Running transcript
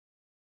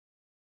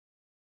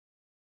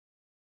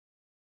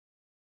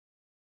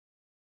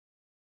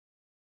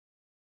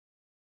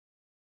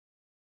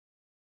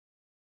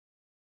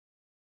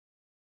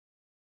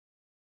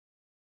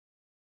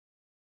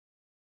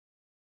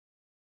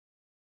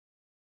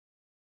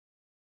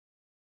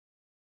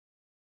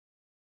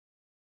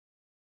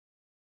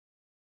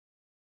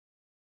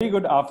Very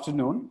good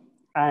afternoon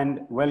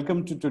and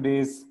welcome to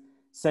today's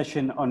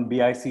session on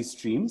BIC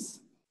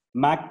streams,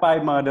 Magpie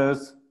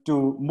Murders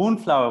to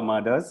Moonflower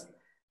Murders,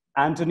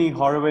 Anthony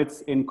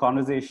Horowitz in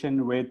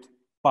conversation with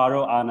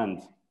Paro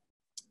Anand.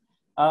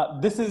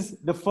 This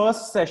is the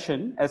first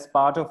session as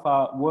part of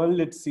our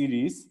WorldLit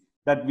series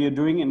that we are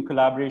doing in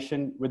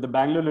collaboration with the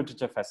Bangalore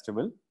Literature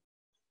Festival.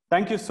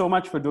 Thank you so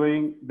much for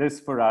doing this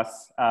for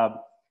us,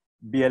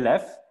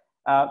 BLF.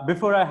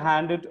 Before I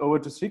hand it over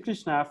to Sri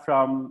Krishna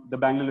from the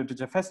Bangalore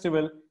Literature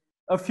Festival,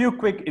 a few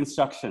quick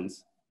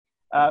instructions.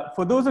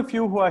 For those of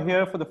you who are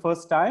here for the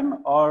first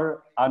time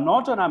or are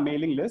not on our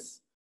mailing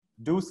list,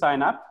 do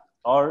sign up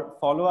or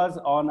follow us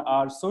on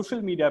our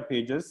social media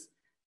pages,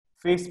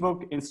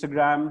 Facebook,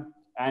 Instagram,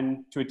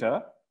 and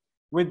Twitter.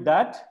 With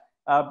that,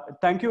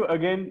 thank you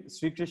again,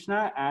 Sri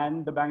Krishna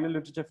and the Bangalore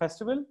Literature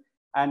Festival.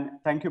 And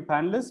thank you,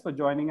 panelists, for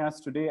joining us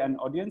today and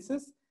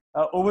audiences.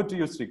 Over to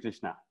you, Sri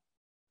Krishna.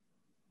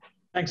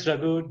 Thanks,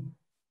 Raghu.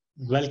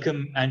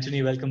 Welcome,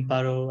 Anthony. Welcome,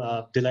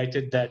 Paro.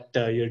 Delighted that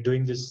you're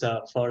doing this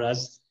for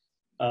us.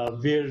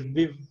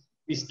 The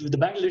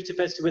Bangalore Literature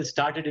Festival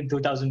started in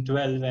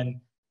 2012, and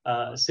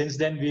since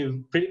then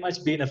we've pretty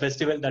much been a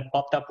festival that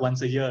popped up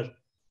once a year.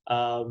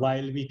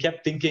 While we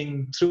kept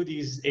thinking through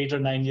these 8 or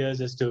 9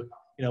 years as to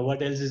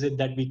what else is it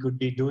that we could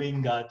be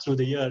doing through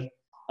the year,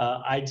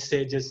 I'd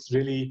say just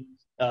really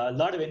a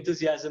lot of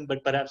enthusiasm,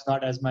 but perhaps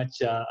not as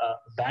much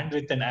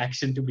bandwidth and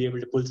action to be able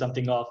to pull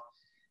something off.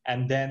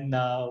 And then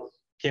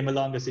came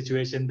along a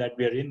situation that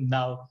we are in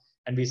now,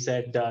 and we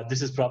said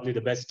this is probably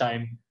the best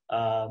time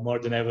more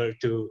than ever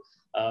to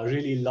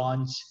really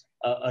launch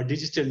a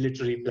digital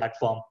literary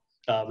platform,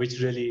 which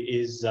really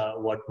is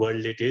what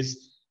WorldLit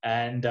is.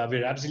 And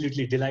we're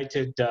absolutely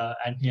delighted,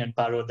 Anthony and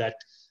Paro, that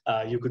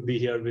you could be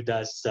here with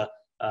us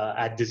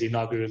at this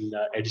inaugural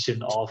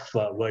edition of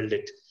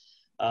WorldLit.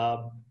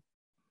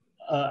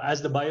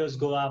 As the bios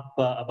go up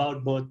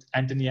about both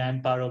Anthony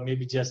and Paro,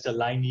 maybe just a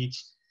line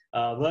each.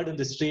 Word on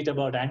the street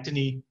about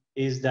Anthony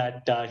is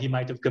that he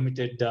might have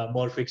committed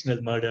more fictional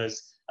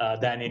murders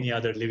than any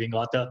other living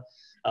author.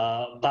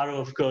 Paro,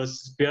 of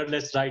course,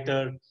 peerless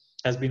writer,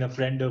 has been a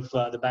friend of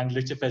the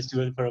Bangalore Literature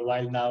Festival for a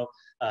while now,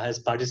 has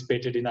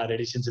participated in our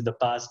editions in the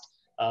past,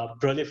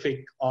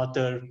 prolific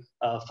author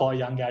for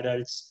young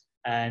adults,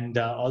 and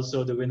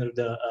also the winner of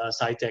the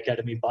Sahitya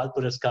Academy Bal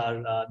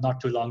Puraskar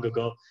not too long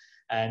ago,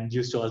 and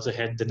used to also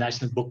head the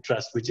National Book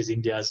Trust, which is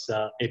India's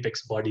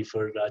apex body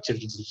for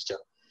children's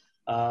literature.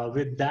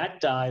 With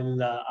that,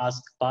 I'll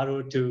ask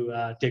Paro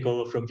to take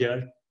over from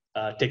here.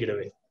 Take it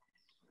away.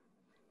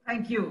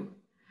 Thank you.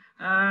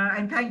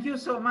 And thank you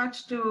so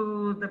much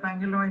to the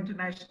Bangalore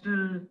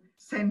International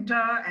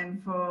Centre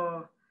and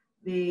for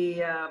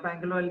the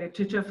Bangalore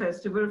Literature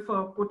Festival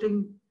for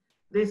putting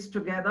this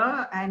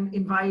together and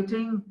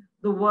inviting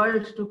the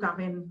world to come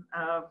in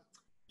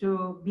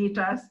to meet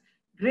us.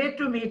 Great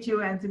to meet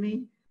you,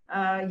 Anthony.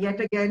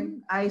 Yet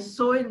again, I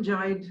so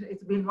enjoyed,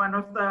 it's been one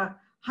of the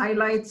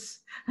highlights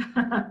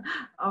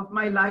of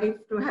my life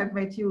to have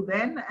met you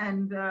then,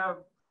 and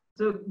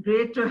so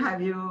great to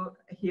have you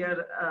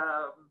here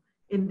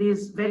in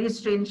these very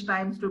strange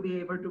times to be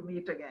able to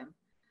meet again.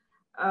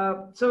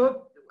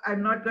 So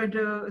I'm not going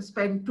to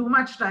spend too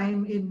much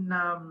time in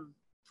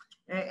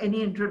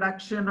any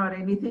introduction or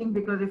anything,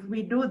 because if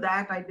we do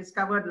that, I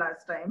discovered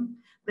last time,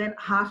 then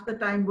half the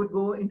time would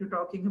go into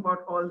talking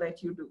about all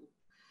that you do.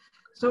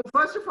 So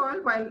first of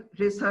all, while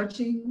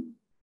researching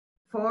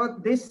for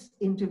this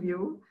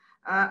interview,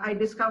 I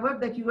discovered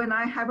that you and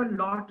I have a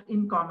lot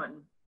in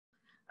common,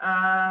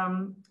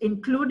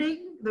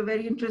 including the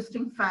very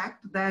interesting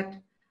fact that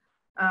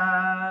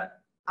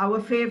our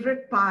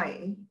favorite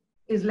pie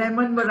is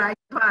lemon meringue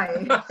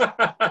pie.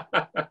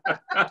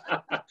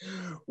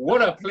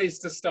 What a place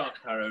to start,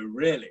 Paro,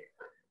 really.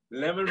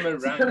 Lemon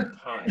meringue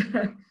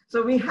pie.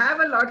 So we have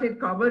a lot in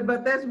common,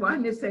 but there's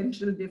one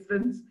essential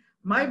difference.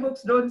 My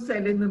books don't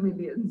sell in the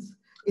millions.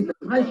 In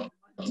the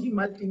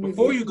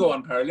Before you go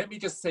on, Paro, let me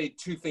just say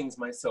 2 things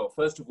myself.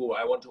 First of all,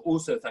 I want to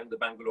also thank the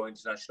Bangalore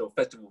International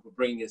Festival for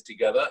bringing us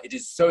together. It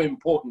is so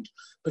important,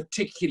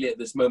 particularly at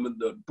this moment,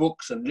 that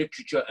books and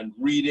literature and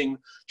reading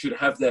should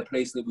have their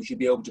place, that we should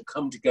be able to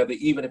come together,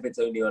 even if it's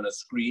only on a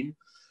screen.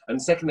 And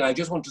secondly, I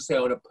just want to say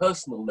on a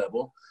personal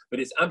level,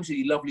 but it's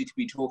absolutely lovely to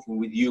be talking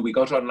with you. We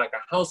got on like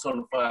a house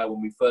on fire when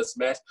we first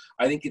met.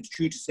 I think it's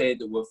true to say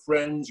that we're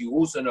friends. You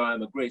also know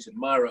I'm a great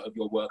admirer of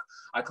your work.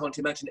 I can't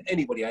imagine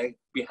anybody I'd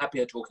be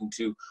happier talking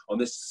to on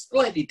this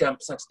slightly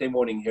damp Saturday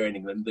morning here in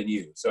England than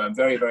you. So I'm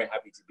very, very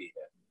happy to be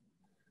here.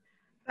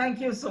 Thank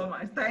you so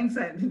much. Thanks,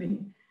 Anthony.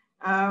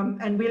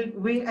 And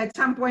we at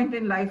some point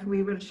in life,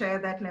 we will share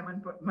that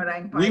lemon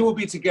meringue pie. We will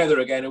be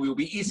together again, and we will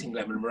be eating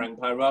lemon meringue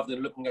pie rather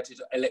than looking at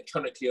it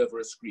electronically over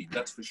a screen.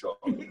 That's for sure.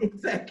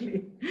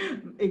 Exactly,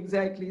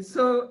 exactly.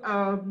 So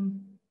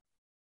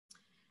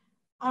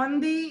on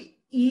the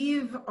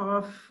eve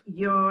of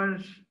your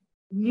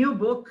new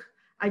book,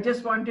 I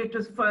just wanted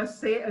to first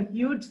say a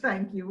huge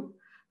thank you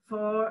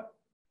for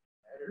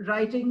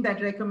writing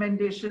that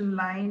recommendation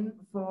line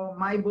for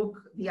my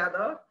book, The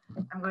Other.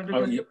 I'm going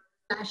to just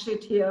flash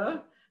it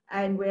here.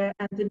 and where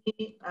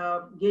Anthony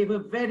gave a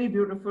very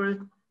beautiful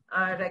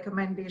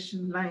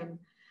recommendation line.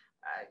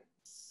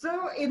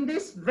 So in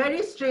this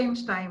very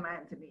strange time,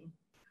 Anthony,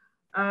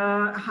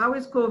 how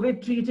is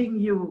COVID treating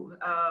you?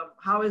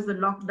 How is the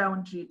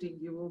lockdown treating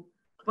you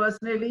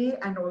personally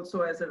and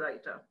also as a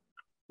writer?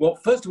 Well,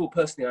 first of all,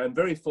 personally, I'm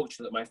very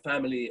fortunate that my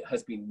family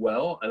has been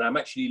well, and I'm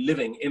actually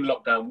living in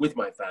lockdown with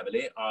my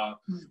family.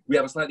 We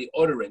have a slightly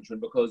odd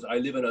arrangement because I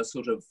live in a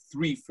sort of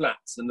 3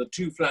 flats, and the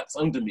 2 flats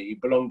under me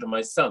belong to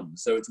my son.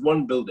 So it's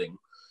one building.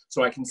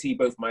 So I can see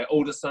both my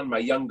older son, my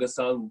younger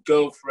son,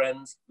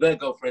 girlfriends, their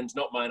girlfriends,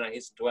 not mine, I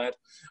hasten to add,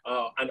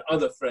 and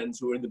other friends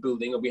who are in the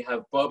building, and we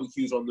have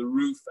barbecues on the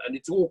roof, and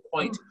it's all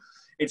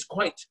it's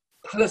quite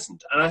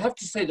pleasant. And I have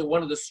to say that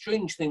one of the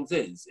strange things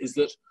is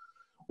that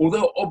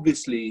although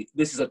obviously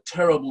this is a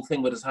terrible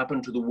thing that has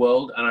happened to the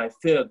world, and I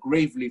fear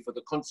gravely for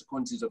the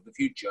consequences of the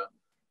future,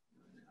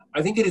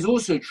 I think it is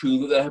also true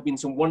that there have been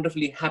some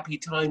wonderfully happy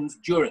times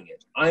during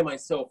it. I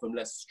myself am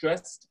less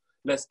stressed,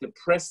 less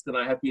depressed than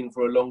I have been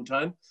for a long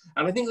time.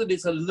 And I think that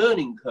it's a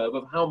learning curve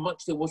of how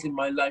much there was in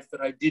my life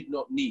that I did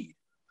not need.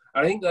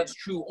 And I think that's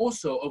true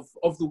also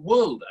of the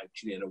world,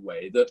 actually, in a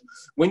way, that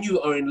when you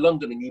are in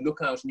London and you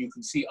look out and you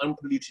can see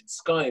unpolluted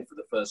sky for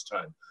the first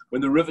time,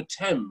 when the River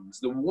Thames,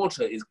 the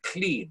water is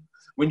clean,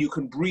 when you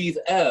can breathe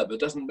air that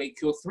doesn't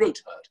make your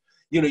throat hurt,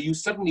 you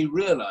suddenly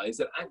realize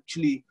that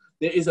actually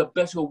there is a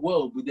better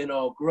world within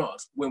our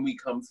grasp when we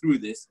come through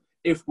this,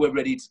 if we're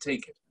ready to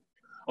take it.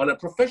 On a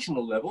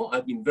professional level,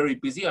 I've been very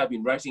busy. I've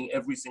been writing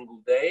every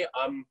single day.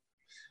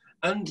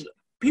 And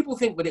people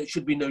think that it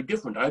should be no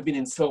different. I've been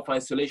in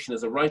self-isolation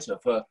as a writer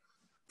for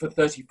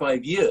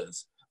 35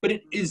 years. But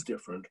it is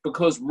different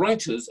because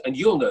writers, and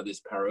you'll know this,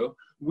 Paro,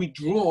 we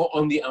draw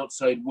on the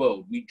outside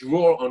world. We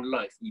draw on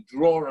life. We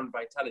draw on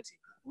vitality.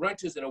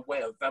 Writers, in a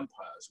way, are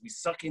vampires. We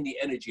suck in the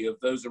energy of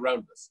those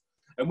around us.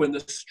 And when the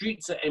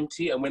streets are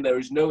empty and when there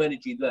is no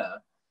energy there,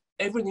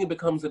 everything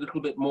becomes a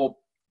little bit more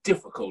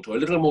difficult or a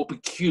little more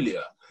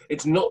peculiar.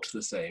 It's not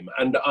the same.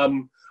 And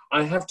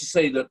I have to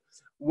say that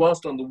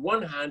whilst on the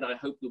one hand, I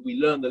hope that we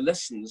learn the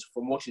lessons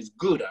from what is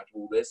good out of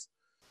all this,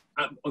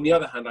 on the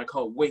other hand, I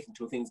can't wait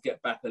until things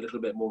get back a little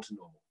bit more to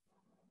normal.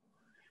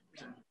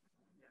 Thank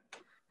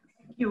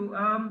you.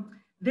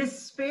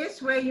 This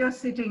space where you're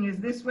sitting, is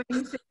this where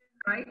you sit,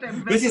 right?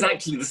 This is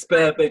actually the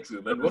spare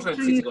bedroom, and what I'm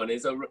sitting on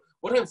is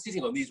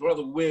these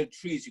rather weird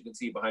trees you can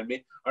see behind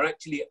me are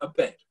actually a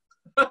bed.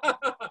 I'm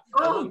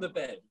on the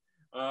bed.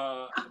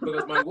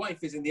 Because my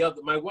wife is in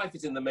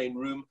the main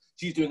room.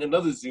 She's doing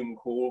another Zoom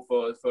call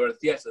for a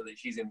theatre that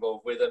she's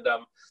involved with, and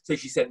so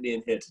she sent me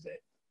in here today.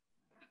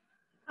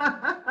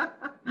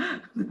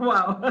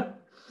 Wow.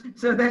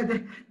 So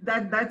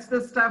that's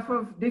the stuff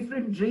of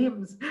different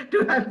dreams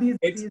to have these.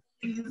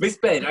 This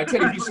bed, I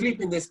tell you, if you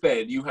sleep in this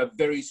bed, you have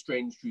very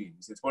strange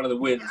dreams. It's one of the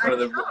weird,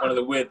 one of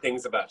the weird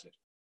things about it.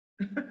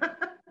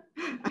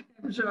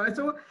 I'm sure.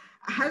 So,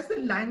 has the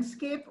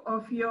landscape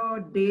of your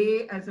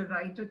day as a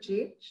writer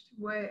changed?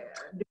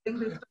 During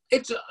this?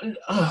 It's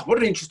what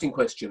an interesting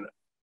question.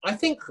 I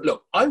think,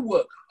 look, I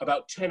work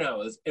about 10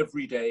 hours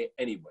every day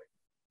anyway.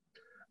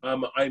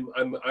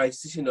 I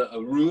sit in a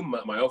room,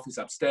 my office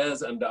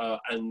upstairs, and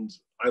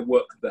I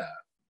work there.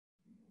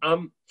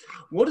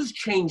 What has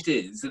changed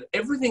is that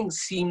everything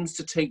seems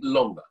to take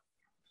longer.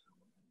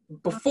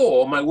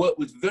 Before, my work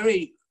was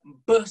very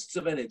bursts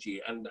of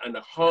energy and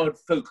a hard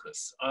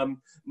focus.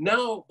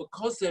 Now,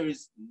 because there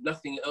is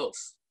nothing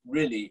else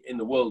really in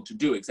the world to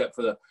do except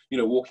for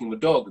walking the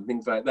dog and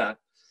things like that,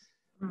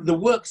 the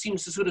work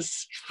seems to sort of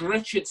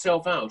stretch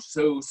itself out.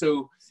 So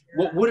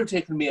what would have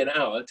taken me an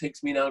hour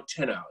takes me now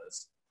 10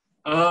 hours.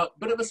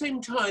 But at the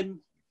same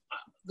time,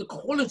 the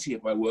quality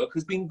of my work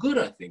has been good,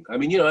 I think. I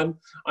mean,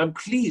 I'm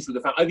pleased with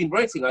the fact I've been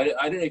writing. I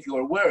don't know if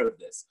you're aware of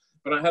this,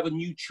 but I have a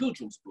new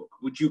children's book,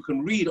 which you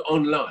can read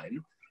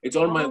online. It's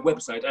on my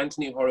website,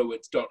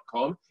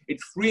 anthonyhorowitz.com.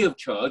 It's free of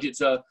charge.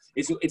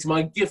 It's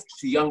my gift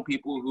to young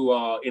people who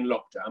are in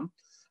lockdown.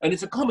 And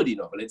it's a comedy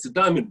novel. It's a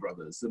Diamond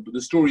Brothers.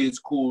 The story is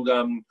called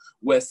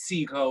Where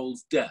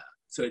Seagulls Dare.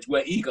 So it's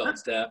Where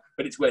Eagles Dare,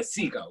 but it's Where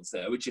Seagulls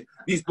Dare, which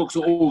these books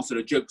are all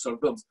sort of jokes on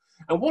films.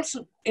 And what's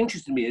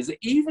interested me is that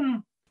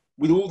even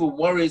with all the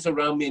worries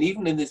around me and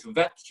even in this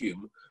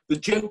vacuum, the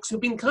jokes have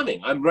been coming.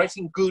 I'm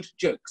writing good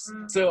jokes.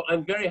 So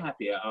I'm very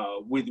happy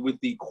with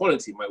the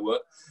quality of my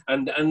work,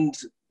 and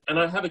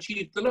I have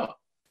achieved a lot.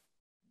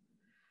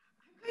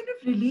 I'm kind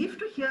of relieved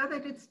to hear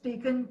that it's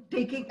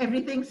taking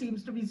everything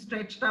seems to be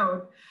stretched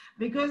out,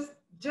 because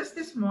just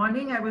this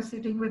morning I was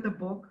sitting with a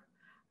book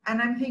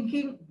and I'm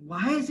thinking,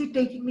 why is it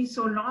taking me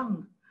so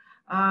long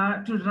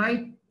to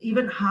write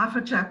even half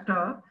a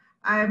chapter?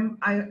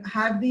 I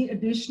have the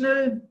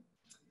additional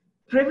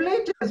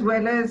privilege as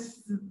well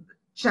as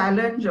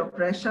challenge or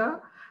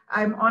pressure.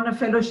 I'm on a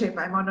fellowship.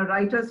 I'm on a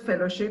writer's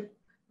fellowship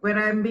where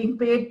I'm being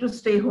paid to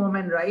stay home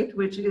and write,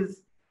 which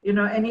is,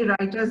 any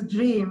writer's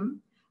dream.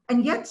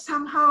 And yet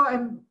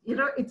somehow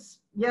it's,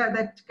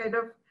 that kind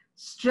of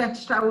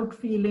stretched out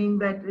feeling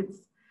that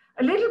it's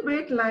a little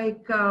bit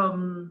like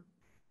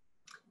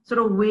sort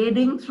of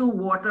wading through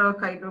water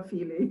kind of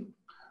feeling.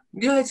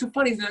 Yeah, it's so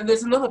funny.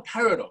 There's another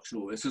paradox in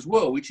all this as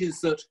well, which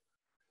is that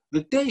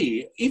the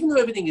day, even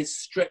though everything is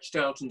stretched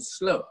out and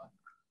slower,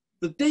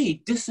 the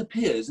day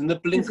disappears in the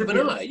blink of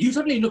an eye. You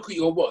suddenly look at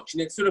your watch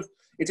and it's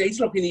 8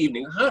 o'clock in the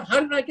evening. How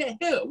did I get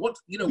here?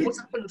 What's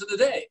happened to the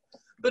day?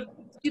 But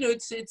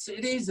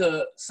it is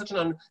such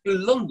an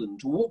London,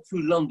 to walk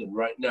through London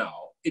right now,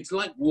 it's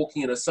like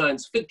walking in a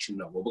science fiction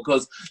novel,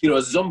 because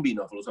a zombie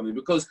novel or something,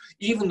 because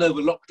even though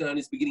the lockdown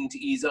is beginning to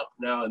ease up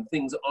now and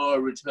things are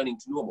returning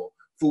to normal,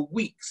 for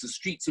weeks the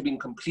streets have been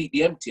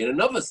completely empty. And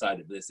another side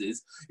of this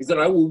is that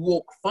I will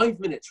walk 5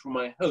 minutes from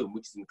my home,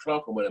 which is in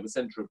Clerkenwell, in the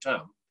centre of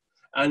town,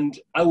 and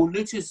I will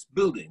notice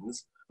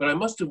buildings that I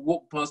must have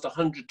walked past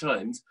 100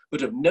 times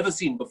but have never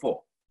seen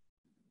before.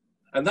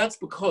 And that's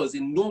because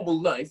in normal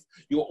life,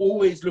 you're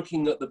always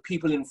looking at the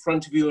people in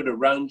front of you and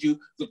around you,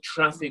 the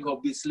traffic,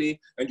 obviously,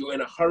 and you're in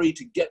a hurry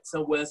to get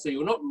somewhere. So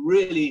you're not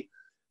really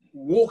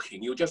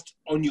walking, you're just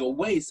on your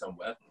way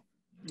somewhere.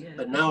 Yeah.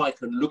 But now I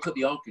can look at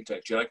the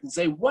architecture, I can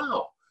say,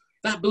 wow,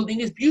 that building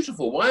is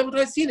beautiful. Why haven't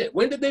I seen it?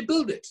 When did they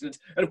build it? And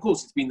of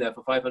course, it's been there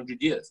for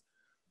 500 years.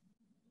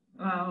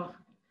 Wow,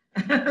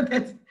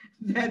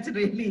 that's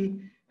really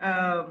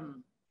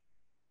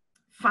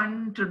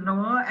fun to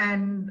know.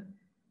 And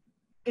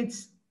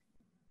it's,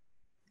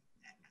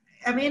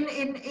 I mean,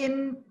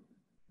 in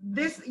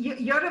this,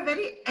 you're a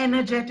very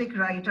energetic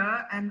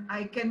writer, and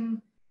I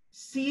can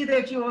see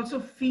that you also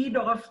feed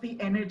off the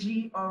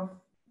energy of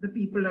the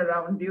people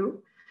around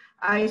you.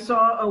 I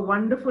saw a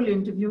wonderful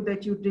interview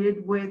that you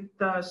did with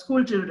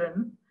school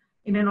children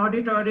in an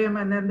auditorium,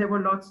 and then there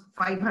were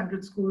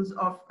 500 schools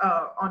of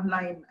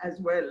online as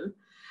well.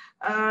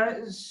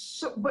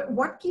 But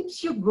what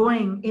keeps you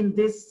going in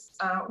this,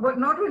 well,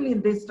 not only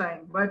in this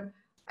time, but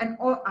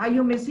are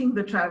you missing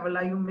the travel?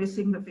 Are you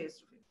missing the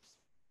face-to-face?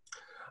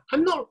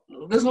 I'm not,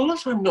 there's a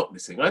lot I'm not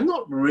missing. I'm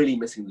not really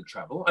missing the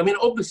travel. I mean,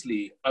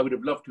 obviously, I would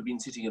have loved to have been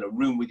sitting in a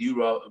room with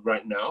you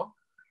right now,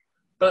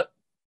 but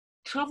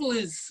travel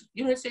is,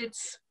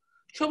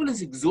 travel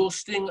is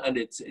exhausting, and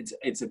it's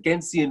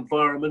against the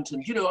environment.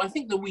 And, I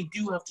think that we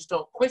do have to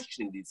start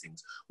questioning these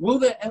things. Will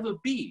there ever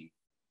be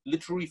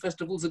literary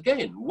festivals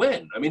again?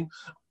 When? I mean,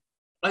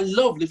 I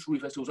love literary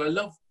festivals. I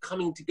love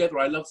coming together.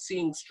 I love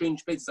seeing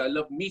strange faces. I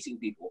love meeting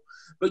people.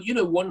 But,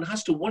 one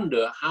has to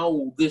wonder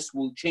how this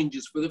will change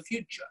us for the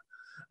future.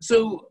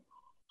 So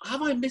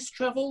have I missed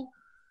travel?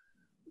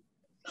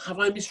 Have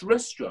I missed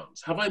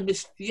restaurants? Have I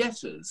missed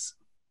theatres?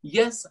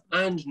 Yes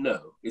and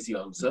no is the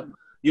answer.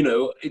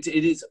 It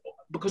is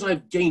because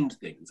I've gained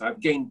things. I've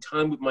gained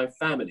time with my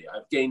family.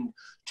 I've gained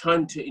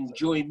time to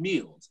enjoy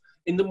meals.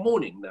 In the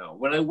morning now,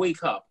 when I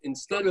wake up,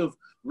 instead of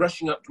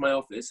rushing up to my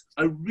office,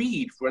 I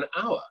read for an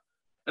hour.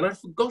 And I've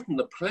forgotten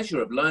the pleasure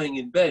of lying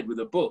in bed with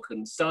a book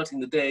and starting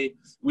the day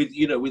with,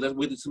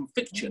 with some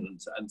fiction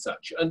and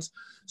such. And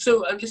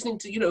so I'm listening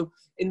to,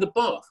 in the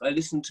bath, I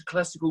listen to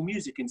classical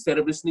music instead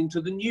of listening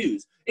to the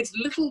news. It's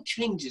little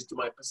changes to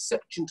my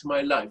perception, to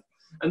my life.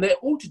 And they're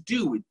all to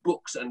do with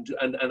books and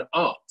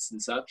arts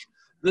and such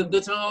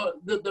that are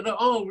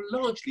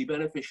largely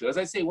beneficial. As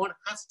I say, one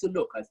has to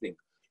look, I think,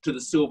 to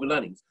the silver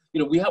linings. I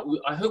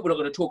hope we're not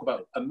going to talk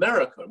about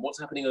America and what's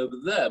happening over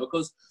there,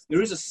 because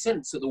there is a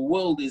sense that the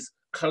world is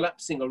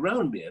collapsing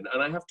around me, and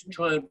I have to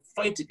try and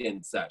fight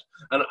against that.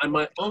 And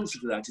my answer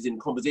to that is in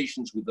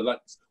conversations with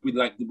like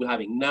we're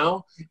having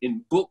now,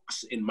 in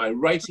books, in my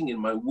writing, in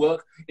my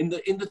work, in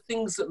the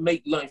things that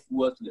make life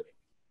worth living.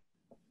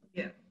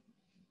 Yeah,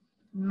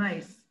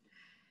 nice.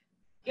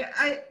 Yeah,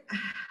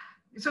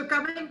 so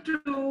coming to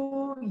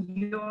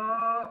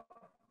your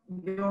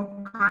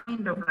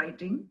kind of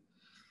writing.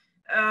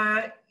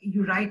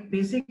 You write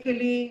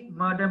basically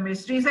murder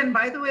mysteries, and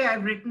by the way,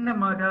 I've written a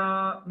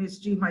murder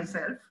mystery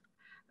myself.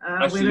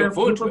 We're a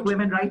group of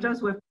women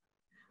writers.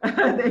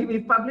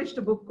 We've published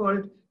a book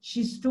called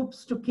She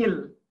Stoops to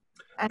Kill.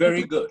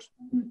 Very good.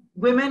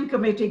 Women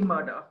committing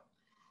murder.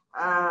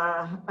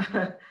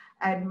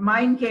 And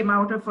mine came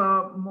out of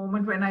a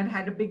moment when I'd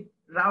had a big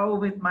row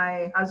with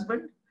my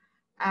husband,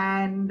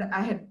 and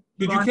I had.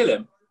 Did you kill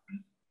him?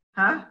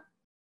 Huh?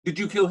 Did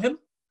you kill him?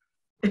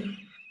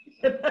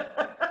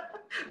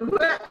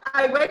 Well,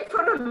 I went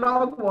for a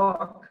long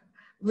walk,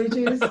 which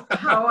is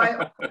how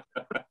I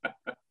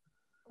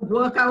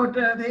work out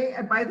a day.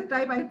 And by the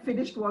time I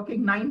finished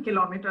walking 9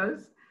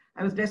 kilometers,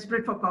 I was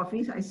desperate for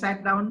coffee. I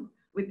sat down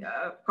with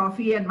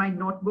coffee and my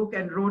notebook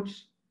and wrote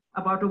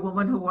about a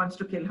woman who wants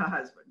to kill her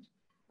husband.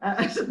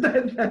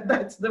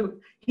 So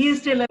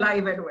he's still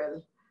alive and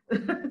well.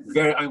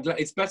 I'm glad.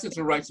 It's better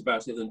to write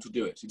about it than to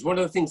do it. It's one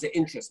of the things that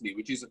interests me,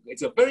 which is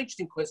it's a very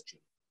interesting question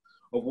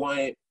of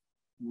why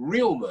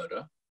real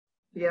murder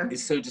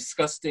is so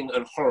disgusting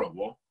and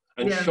horrible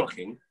and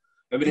shocking.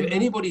 I mean, if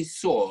anybody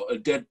saw a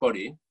dead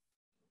body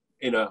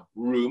in a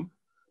room,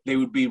 they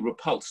would be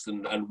repulsed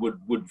and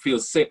would feel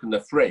sick and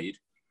afraid.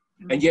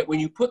 And yet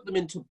when you put them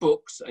into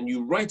books and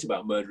you write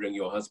about murdering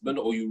your husband,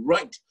 or you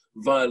write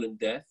violent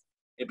death,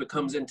 it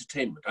becomes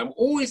entertainment. I'm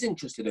always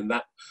interested in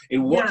that,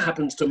 in what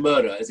happens to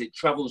murder as it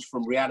travels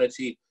from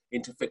reality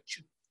into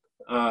fiction.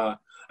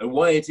 and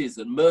why it is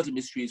that murder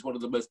mystery is one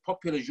of the most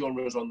popular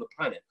genres on the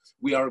planet.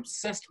 We are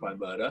obsessed by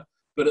murder,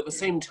 but at the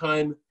same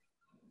time,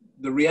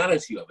 the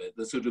reality of it,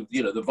 the sort of,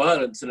 you know, the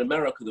violence in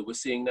America that we're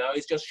seeing now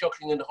is just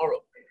shocking and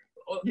horrible.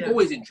 Yeah.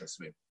 Always interests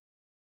me.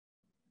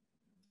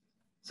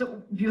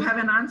 So do you have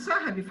an answer?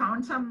 Have you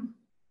found some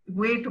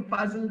way to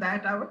puzzle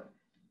that out?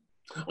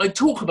 I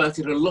talk about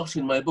it a lot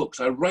in my books.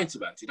 I write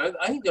about it.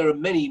 I think there are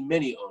many,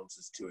 many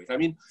answers to it. I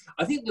mean,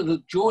 I think that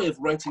the joy of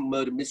writing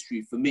murder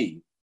mystery for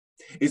me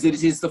is that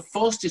it is the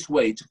fastest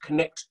way to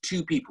connect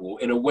two people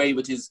in a way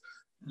that is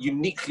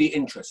uniquely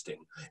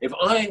interesting. If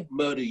I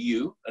murder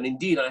you, and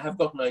indeed I have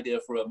got an idea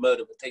for a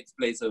murder that takes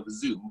place over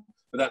Zoom,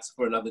 but that's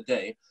for another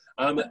day.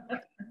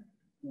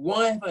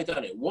 Why have I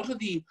done it? What are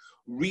the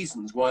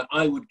reasons why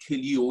I would kill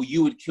you or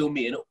you would kill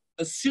me? And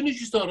as soon as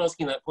you start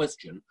asking that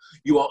question,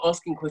 you are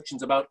asking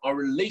questions about our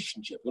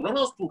relationship. You're not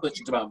asking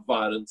questions about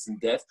violence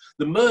and death.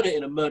 The murder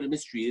in a murder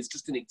mystery is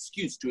just an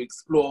excuse to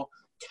explore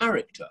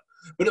character.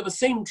 But at the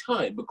same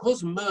time,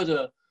 because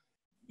murder,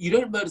 you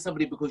don't murder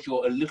somebody because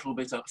you're a little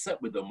bit upset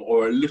with them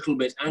or a little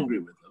bit angry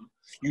with them.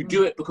 You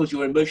do it because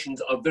your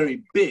emotions are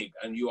very big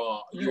and you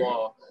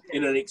are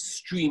in an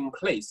extreme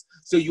place.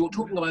 So you're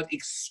talking about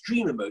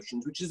extreme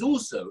emotions, which is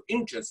also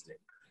interesting.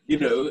 You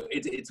know,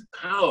 it's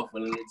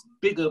powerful and it's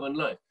bigger than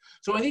life.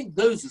 So I think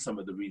those are some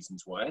of the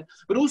reasons why.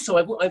 But also,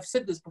 I've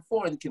said this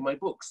before, I think, in my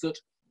books, that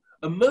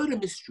a murder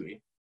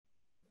mystery,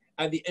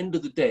 at the end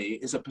of the day,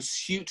 is a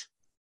pursuit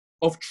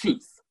of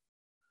truth.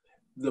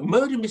 The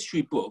murder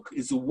mystery book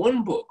is the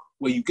one book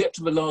where you get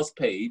to the last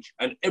page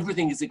and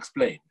everything is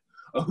explained.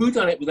 A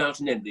whodunit without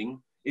an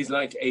ending is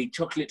like a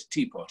chocolate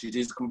teapot. It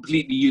is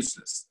completely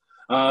useless.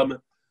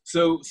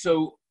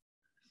 So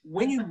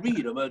when you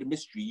read a murder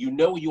mystery, you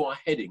know you are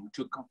heading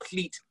to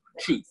complete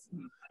truth.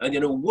 And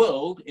in a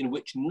world in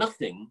which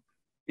nothing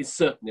is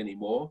certain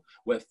anymore,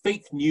 where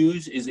fake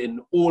news is in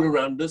all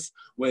around us,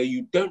 where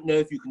you don't know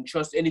if you can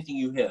trust anything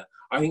you hear,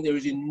 I think there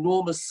is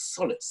enormous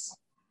solace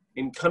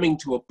in coming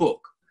to a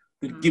book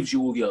that gives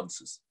you all the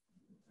answers.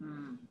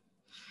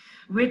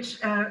 Which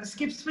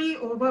skips me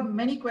over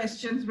many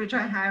questions, which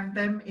I have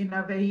them in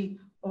a very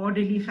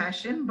orderly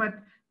fashion, but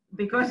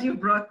because you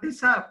brought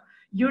this up,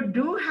 you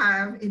do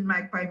have in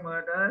Magpie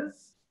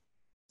Murders,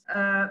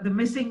 the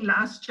missing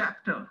last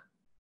chapter.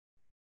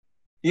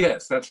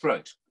 Yes, that's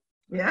right.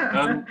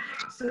 Yeah,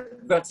 so,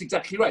 that's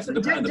exactly right. So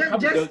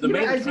the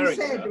main as you character,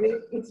 said,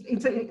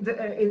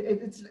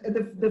 it's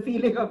the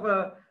feeling of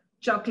a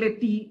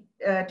chocolate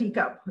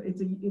teacup.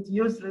 It's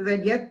useless,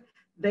 and yet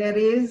there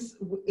is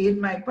in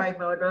Magpie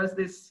Murders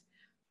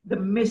the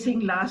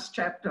missing last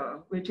chapter,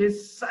 which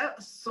is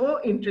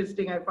so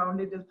interesting. I found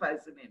it just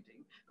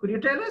fascinating. Could you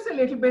tell us a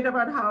little bit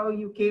about how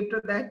you came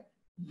to that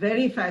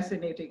very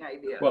fascinating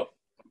idea? Well,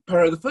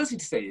 Paro, the first thing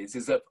to say is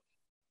that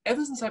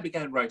ever since I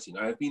began writing,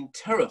 I have been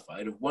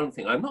terrified of one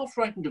thing. I'm not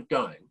frightened of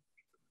dying,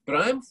 but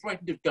I am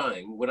frightened of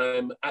dying when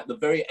I'm at the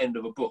very end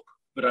of a book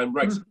that I'm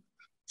writing.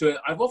 So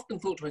I've often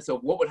thought to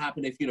myself, what would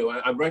happen if, you know,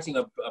 I'm writing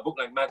a book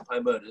like Magpie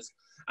Murders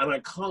and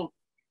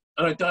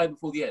I die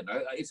before the end.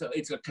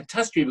 It's a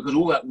catastrophe because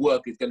all that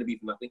work is going to be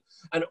for nothing.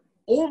 And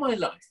all my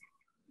life,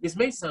 this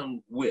may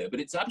sound weird, but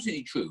it's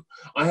absolutely true.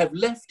 I have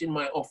left in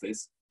my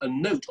office a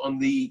note on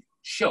the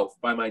shelf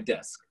by my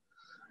desk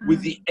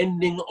with the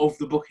ending of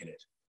the book in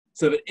it.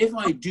 So that if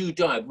I do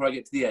die before I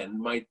get to the end,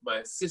 my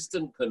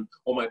assistant can,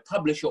 or my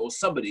publisher or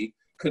somebody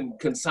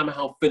can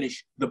somehow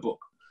finish the book.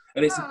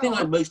 And it's the thing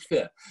I most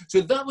fear.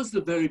 So that was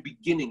the very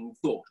beginning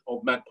thought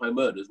of Magpie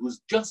Murders,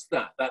 was just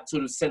that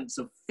sort of sense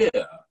of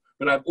fear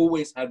that I've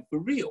always had for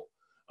real.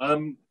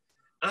 At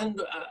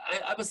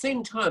the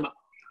same time,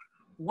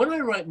 when I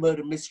write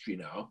murder mystery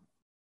now,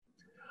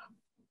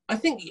 I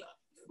think,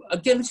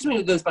 again, this is something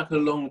that goes back a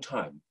long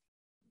time.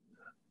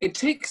 It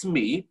takes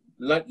me,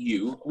 like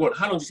you,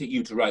 how long does it take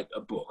you to write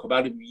a book?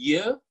 About a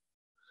year?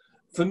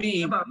 For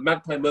me,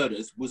 Magpie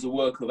Murders was a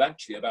work of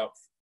actually about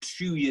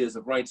 2 years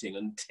of writing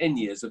and 10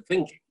 years of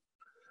thinking.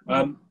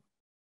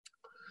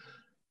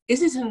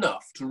 Is it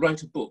enough to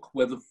write a book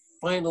where the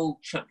final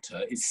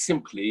chapter is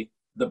simply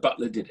the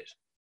butler did it?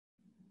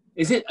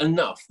 Is it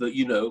enough that,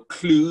 you know,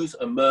 clues,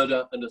 a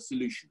murder and a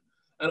solution?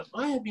 And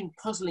I have been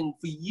puzzling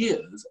for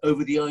years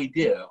over the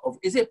idea of,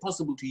 is it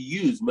possible to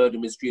use murder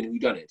mystery and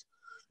whodunit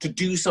to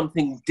do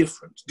something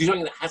different, do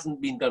something that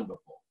hasn't been done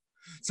before?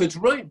 So to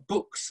write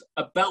books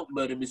about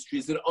murder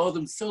mysteries that are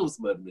themselves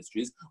murder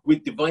mysteries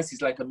with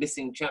devices like a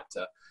missing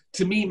chapter,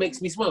 to me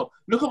makes me smile.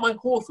 Look at my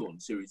Hawthorne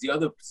series, the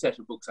other set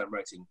of books I'm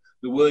writing.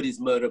 The word is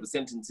murder, the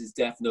sentence is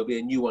death, and there'll be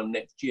a new one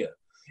next year.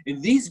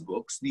 In these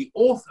books, the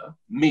author,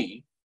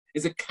 me,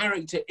 is a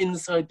character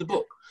inside the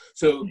book.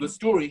 So the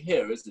story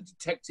here is the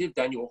detective,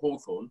 Daniel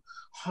Hawthorne,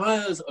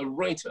 hires a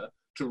writer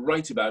to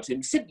write about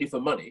him simply for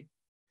money,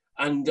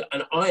 and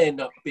I end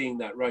up being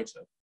that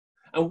writer.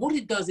 And what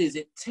it does is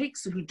it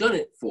takes the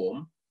whodunit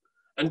form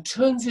and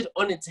turns it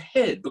on its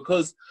head,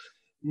 because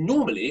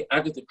normally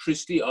Agatha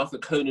Christie, Arthur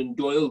Conan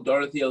Doyle,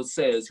 Dorothy L.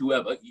 Sayers,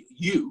 whoever,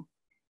 you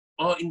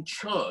are in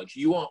charge.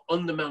 You are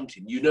on the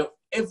mountain. You know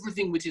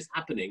everything which is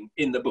happening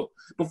in the book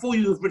before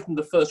you have written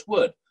the first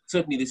word.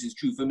 certainly this is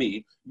true for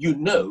me, you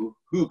know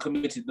who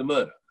committed the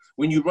murder.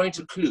 When you write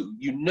a clue,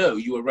 you know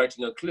you are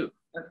writing a clue.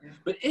 Okay.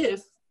 But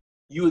if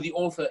you are the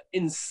author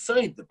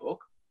inside the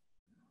book,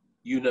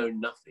 you know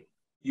nothing.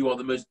 You are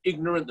the most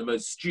ignorant, the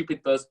most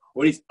stupid person,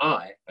 or at least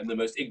I am the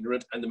most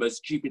ignorant and the most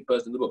stupid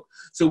person in the book.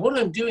 So what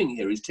I'm doing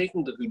here is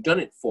taking the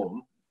whodunit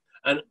form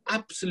and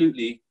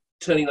absolutely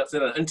turning it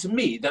upside down. And to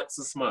me, that's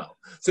a smile.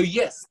 So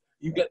yes,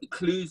 you get the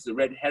clues, the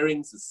red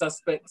herrings, the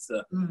suspects,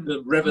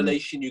 the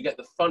revelation, you get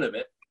the fun of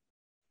it.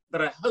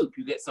 But I hope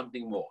you get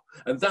something more.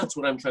 And that's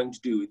what I'm trying to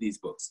do with these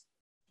books.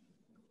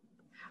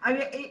 I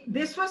mean,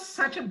 this was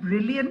such a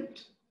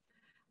brilliant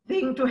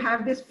thing to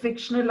have this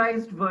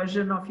fictionalized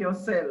version of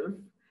yourself.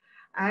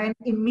 And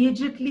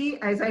immediately,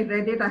 as I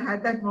read it, I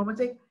had that moment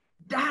saying,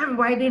 damn,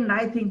 why didn't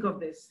I think of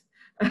this?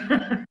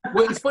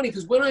 Well, it's funny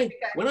because when I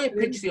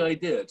pitched the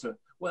idea to,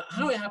 well,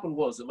 how it happened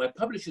was that my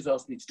publishers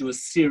asked me to do a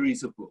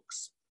series of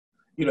books.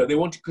 You know, they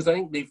wanted, because I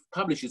think they've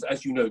publishers,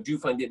 as you know, do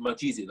find it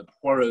much easier. The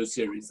Poirot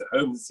series, the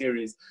Holmes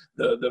series,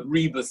 the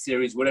Rebus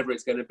series, whatever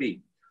it's going to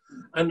be.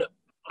 And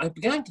I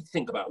began to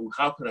think about, well,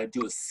 how can I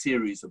do a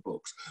series of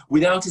books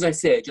without, as I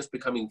say, it just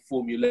becoming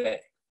formulaic.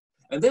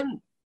 And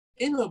then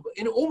in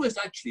almost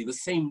actually the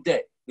same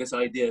day, this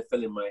idea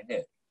fell in my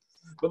head.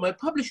 But my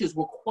publishers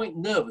were quite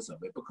nervous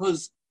of it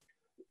because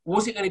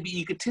was it going to be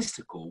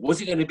egotistical?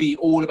 Was it going to be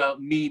all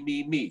about me,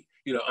 me, me?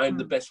 You know, I'm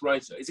the best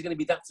writer. Is it going to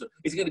be that?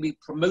 Is it going to be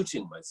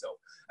promoting myself?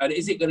 And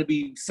is it going to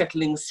be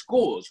settling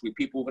scores with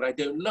people that I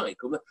don't like?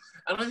 And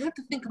I had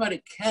to think about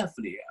it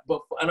carefully,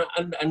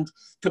 and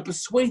to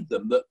persuade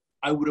them that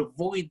I would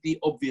avoid the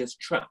obvious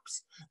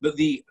traps, that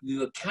the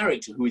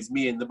character who is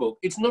me in the book,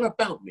 it's not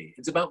about me,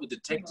 it's about the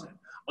detective.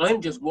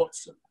 I'm just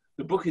Watson.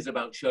 The book is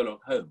about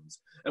Sherlock Holmes.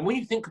 And when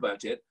you think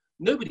about it,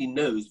 nobody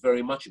knows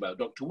very much about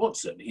Dr.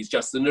 Watson. He's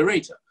just the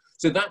narrator.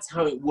 So that's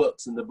how it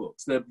works in the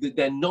books.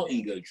 They're not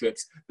ego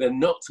trips. They're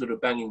not sort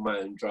of banging my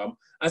own drum.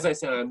 As I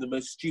say, I'm the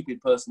most stupid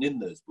person in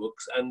those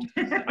books. And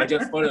I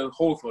just follow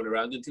Hawthorne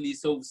around until he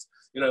solves,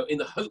 you know, in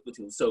the hope that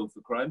he'll solve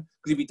the crime.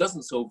 Because if he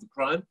doesn't solve the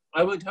crime,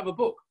 I won't have a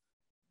book.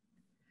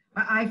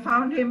 I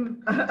found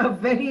him a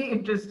very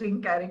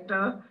interesting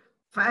character,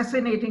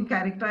 fascinating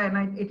character.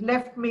 And it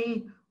left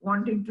me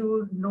wanting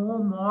to know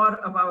more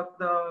about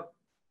the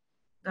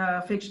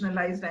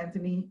fictionalized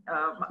Anthony.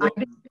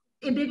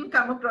 It didn't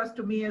come across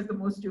to me as the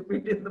most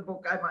stupid in the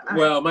book.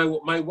 Well,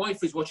 my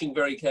wife is watching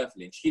very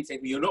carefully. She keeps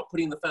saying, you're not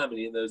putting the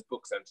family in those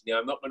books, Anthony.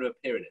 I'm not going to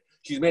appear in it.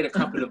 She's made a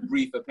couple of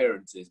brief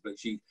appearances, but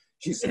she's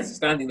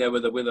standing there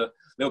with a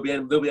there'll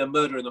be a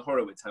murder in the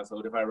Horowitz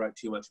household if I write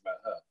too much about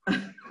her.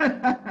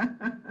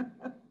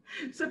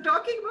 So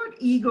talking about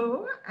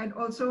ego, and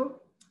also,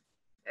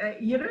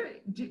 you know,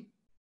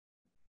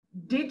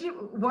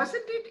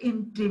 wasn't it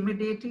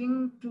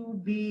intimidating to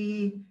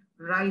be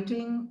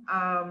writing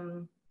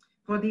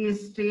for the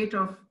estate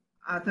of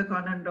Arthur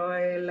Conan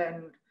Doyle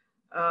and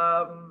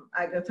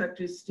Agatha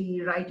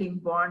Christie, writing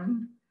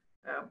Bond?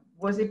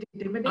 Was it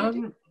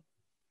intimidating?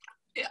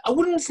 I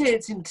wouldn't say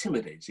it's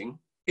intimidating.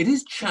 It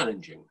is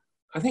challenging.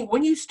 I think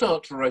when you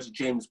start to write a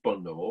James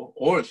Bond novel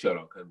or a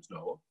Sherlock Holmes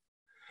novel,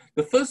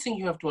 the first thing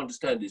you have to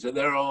understand is that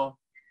there are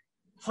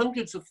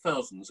hundreds of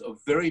thousands of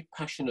very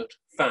passionate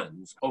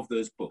fans of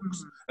those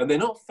books. And they're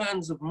not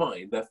fans of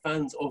mine, they're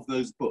fans of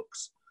those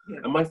books. Yeah.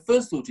 And my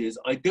first thought is,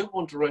 I don't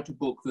want to write a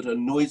book that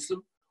annoys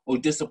them or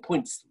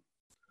disappoints them.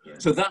 Yeah.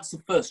 So that's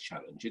the first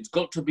challenge. It's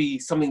got to be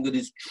something that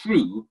is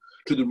true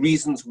to the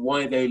reasons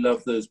why they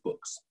love those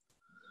books.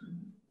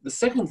 The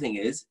second thing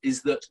is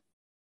that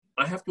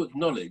I have to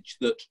acknowledge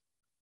that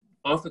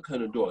Arthur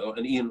Conan Doyle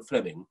and Ian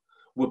Fleming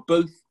were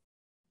both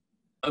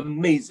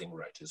amazing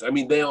writers. I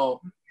mean, they are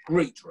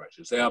great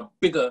writers. They are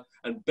bigger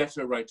and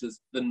better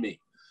writers than me.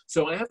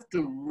 So I have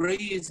to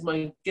raise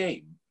my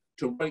game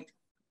to write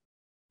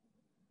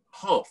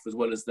half as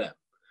well as them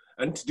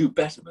and to do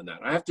better than that.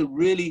 I have to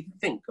really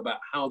think about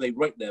how they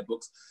write their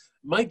books.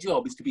 My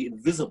job is to be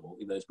invisible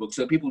in those books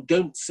so people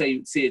don't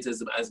see it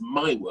as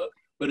my work,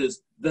 but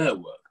as their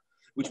work,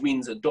 which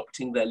means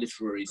adopting their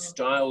literary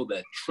style,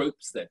 their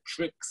tropes, their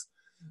tricks.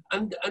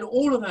 And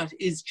all of that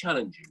is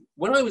challenging.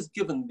 When I was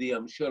given the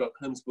Sherlock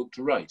Holmes book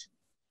to write,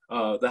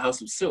 The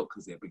House of Silk,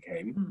 as it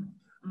became,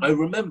 I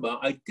remember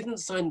I didn't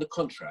sign the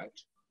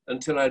contract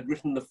until I'd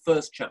written the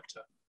first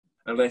chapter.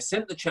 And I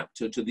sent the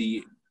chapter to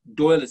the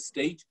Doyle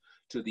estate,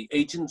 to the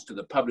agents, to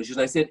the publishers.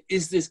 I said,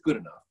 is this good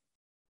enough?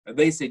 And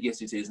they said,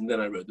 yes, it is. And then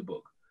I wrote the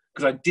book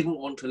because I didn't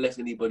want to let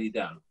anybody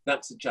down.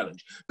 That's a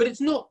challenge. But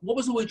it's not, what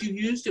was the word you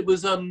used? It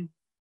was, I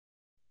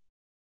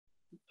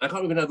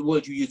can't remember the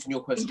word you used in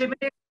your question.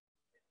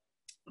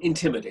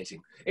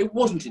 Intimidating. It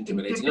wasn't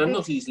intimidating. I'm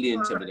not easily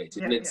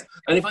intimidated.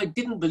 And if I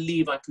didn't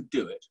believe I could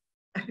do it,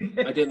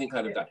 I don't think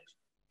I'd have done it.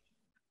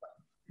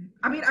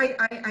 I mean,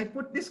 I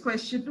put this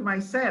question to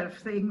myself,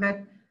 saying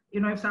that, you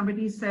know, if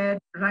somebody said,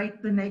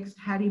 write the next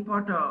Harry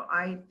Potter,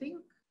 I think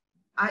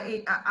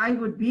I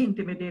would be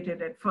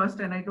intimidated at first,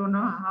 and I don't know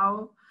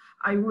how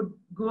I would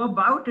go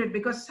about it,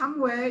 because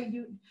somewhere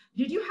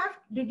did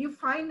you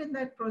find in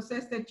that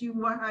process that you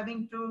were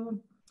having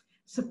to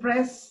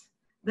suppress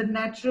the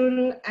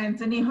natural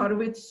Anthony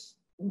Horowitz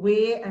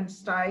way and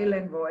style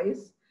and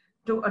voice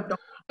to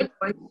adopt the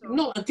voice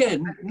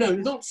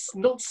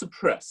not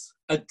suppress,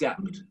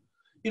 adapt.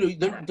 You know,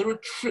 there are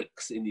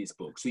tricks in these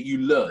books that you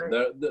learn.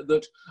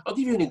 That I'll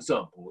give you an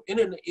example. In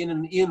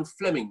an Ian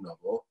Fleming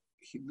novel,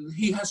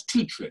 he has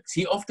two tricks.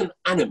 He often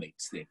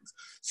animates things.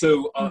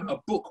 So a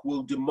book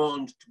will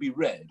demand to be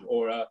read,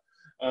 or a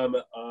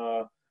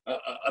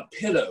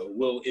pillow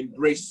will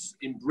embrace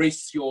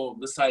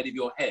the side of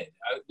your head.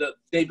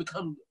 They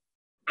become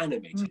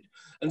animated,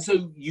 and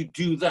so you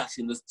do that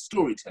in the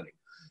storytelling.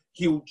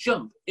 He'll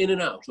jump in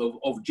and out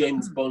of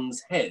James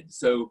Bond's head.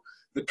 So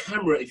the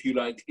camera, if you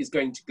like, is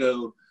going to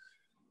go.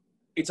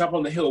 It's up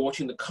on the hill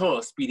watching the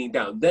car speeding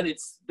down. Then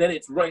it's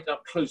right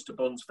up close to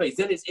Bond's face.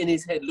 Then it's in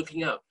his head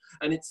looking out,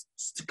 and it's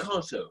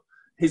staccato.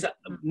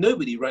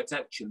 Nobody writes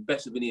action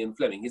better than Ian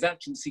Fleming. His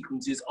action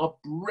sequences are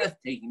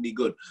breathtakingly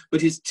good,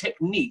 but his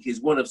technique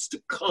is one of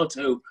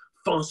staccato,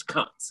 fast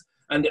cuts.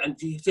 And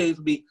so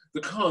it'll be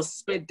the car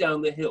sped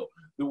down the hill,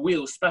 the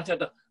wheels spat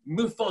out.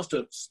 Move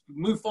faster,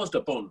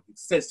 Bond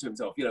says to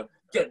himself. You know,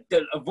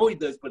 avoid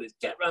those bullets.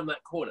 Get around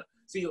that corner.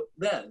 So you're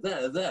there,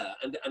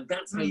 and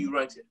that's how you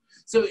write it.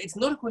 So it's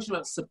not a question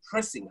about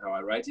suppressing how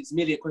I write. It's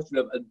merely a question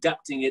of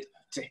adapting it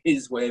to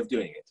his way of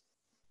doing it.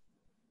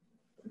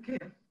 Okay,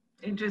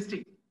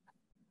 interesting.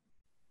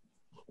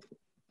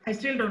 I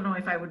still don't know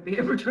if I would be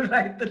able to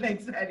write the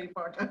next Harry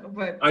Potter,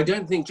 but I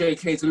don't think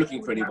JK's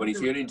looking for anybody,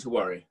 so you don't need to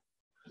worry.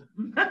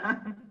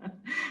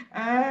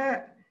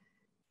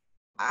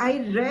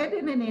 I read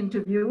in an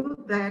interview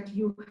that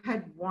you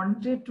had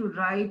wanted to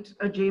write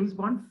a James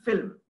Bond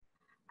film,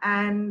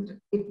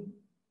 and they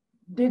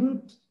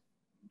didn't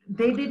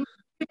give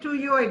it to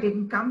you, it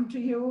didn't come to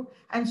you,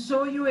 and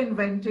so you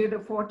invented a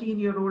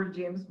 14-year-old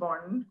James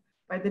Bond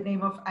by the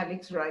name of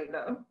Alex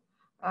Rider,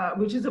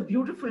 which is a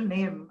beautiful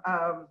name.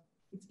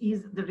 It's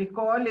easy, the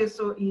recall is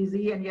so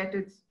easy, and yet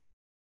it's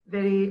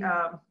very,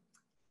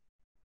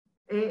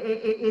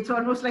 it's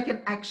almost like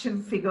an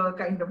action figure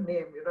kind of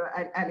name, you know,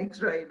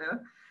 Alex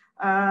Rider.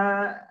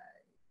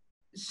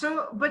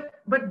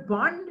 But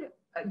Bond,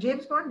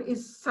 James Bond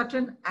is such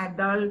an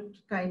adult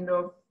kind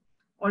of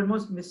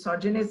almost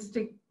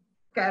misogynistic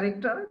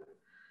character,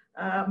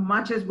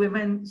 much as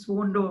women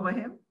swooned over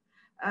him.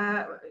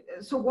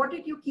 So what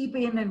did you keep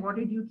in and what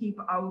did you keep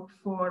out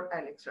for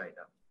Alex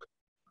Rider?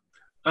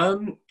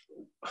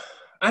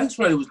 Alex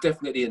Rider was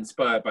definitely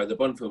inspired by the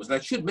Bond films. And I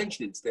should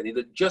mention, incidentally,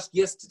 that just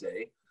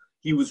yesterday,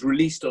 he was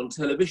released on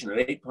television. An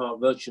 8-part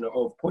version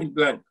of Point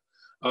Blank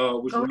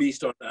was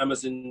released on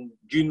Amazon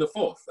June the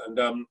 4th. And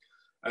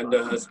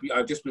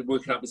I've just been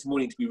working out this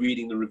morning to be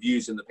reading the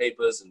reviews in the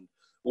papers and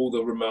all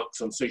the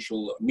remarks on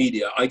social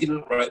media. I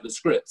didn't write the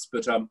scripts,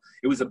 but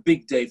it was a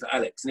big day for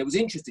Alex. And it was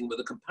interesting that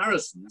the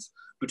comparisons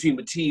between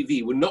the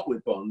TV were not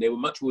with Bond, they were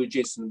much more with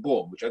Jason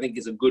Bourne, which I think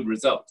is a good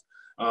result.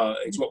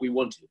 It's what we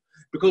wanted.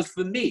 Because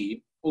for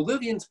me, although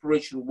the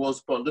inspiration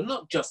was Bond, and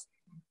not just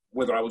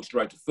whether I wanted to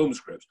write a film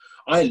script,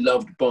 I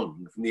loved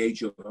Bond from the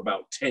age of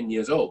about 10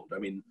 years old. I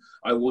mean,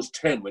 I was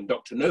 10 when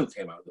Dr. No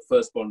came out, the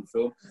first Bond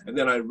film, and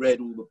then I read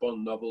all the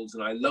Bond novels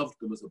and I loved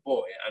them as a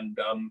boy, and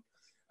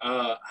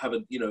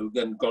haven't, you know,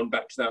 then gone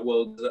back to that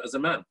world as a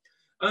man.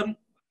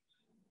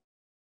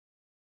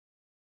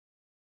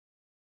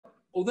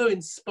 Although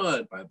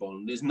inspired by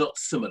Bond, is not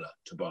similar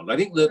to Bond. I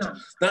think that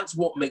that's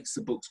what makes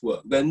the books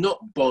work. They're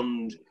not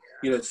Bond,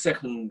 you know,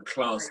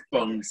 second-class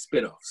Bond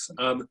spin-offs.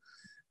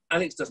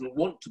 Alex doesn't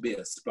want to be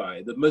a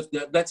spy.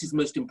 That's his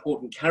most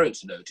important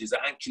character note, is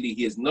that actually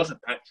he is not a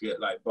patriot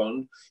like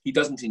Bond. He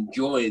doesn't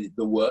enjoy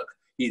the work.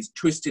 He is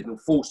twisted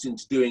and forced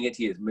into doing it.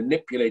 He is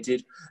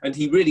manipulated. And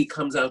he really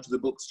comes out of the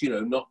books, you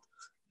know, not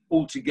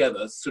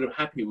altogether sort of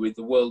happy with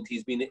the world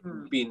he's been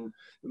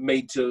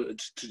made to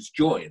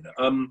join.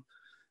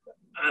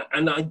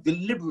 And I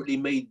deliberately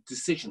made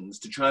decisions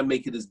to try and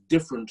make it as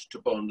different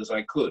to Bond as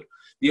I could.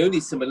 The only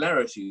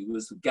similarity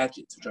was the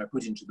gadgets, which I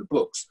put into the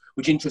books,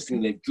 which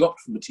interestingly they've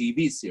dropped from the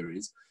TV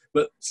series.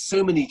 But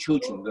so many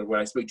children that when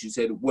I spoke to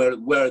said, where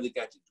are the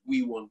gadgets?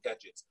 We want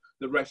gadgets.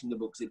 That writing the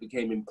books, it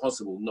became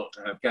impossible not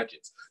to have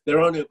gadgets.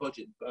 There are no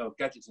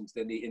gadgets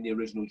incidentally in the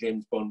original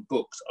James Bond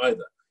books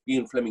either.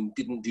 Ian Fleming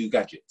didn't do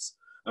gadgets.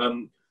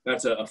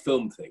 That's a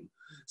film thing.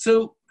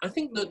 So I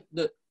think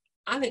that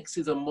Alex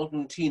is a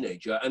modern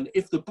teenager, and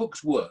if the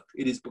books work,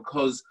 it is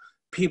because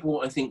people,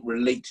 I think,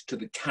 relate to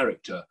the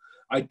character.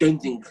 I don't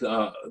think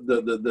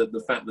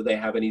the fact that they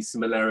have any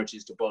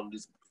similarities to Bond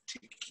is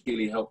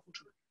particularly helpful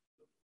to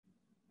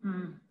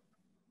them.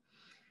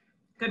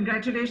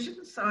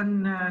 Congratulations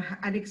on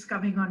Alex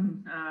coming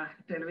on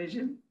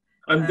television.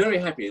 I'm very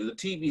happy. The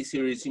TV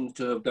series seems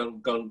to have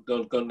gone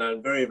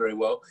down very, very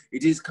well.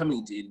 It is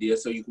coming to India,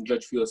 so you can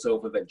judge for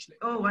yourself eventually.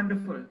 Oh,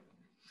 wonderful.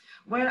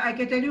 Well, I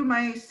can tell you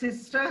my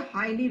sister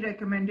highly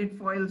recommended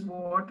Foyle's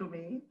War to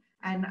me,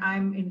 and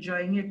I'm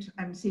enjoying it.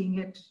 I'm seeing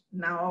it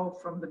now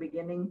from the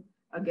beginning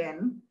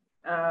again.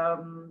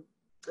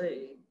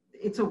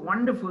 It's a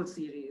wonderful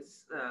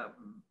series,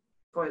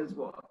 Foyle's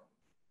War.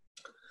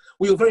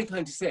 Well, you're very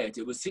kind to say it.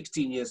 It was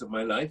 16 years of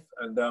my life,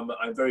 and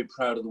I'm very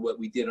proud of the work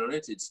we did on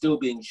it. It's still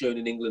being shown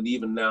in England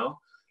even now.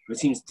 It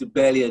seems to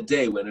barely a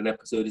day when an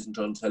episode isn't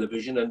on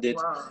television, and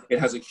it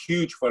has a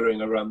huge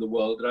following around the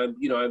world.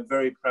 And I'm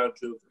very proud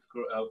to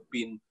have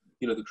been,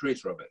 the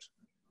creator of it.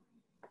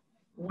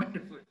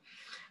 Wonderful.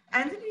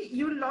 Anthony,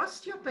 you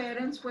lost your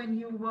parents when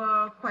you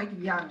were quite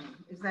young.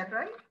 Is that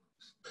right?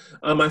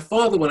 My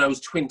father when I was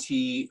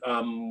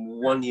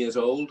 21 years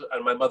old,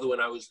 and my mother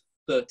when I was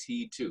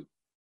 32.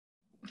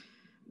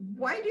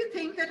 Why do you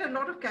think that a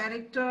lot of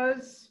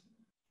characters,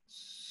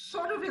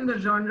 sort of in the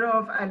genre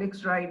of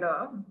Alex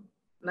Rider,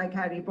 like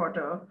Harry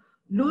Potter,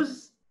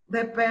 lose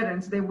their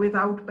parents? They're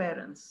without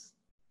parents.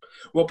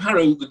 Well,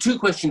 Paro, the two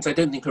questions I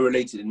don't think are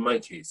related in my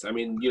case. I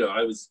mean,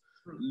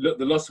 the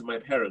loss of my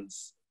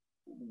parents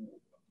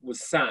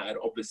was sad,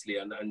 obviously,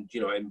 and I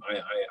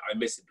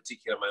miss in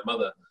particular my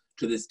mother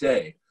to this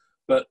day.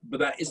 But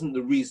that isn't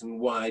the reason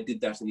why I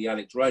did that in the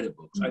Alex Rider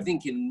books. I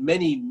think in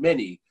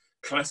many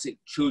classic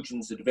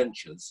children's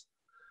adventures,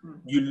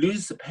 you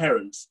lose the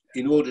parents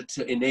in order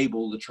to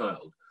enable the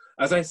child.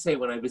 As I say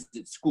when I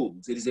visit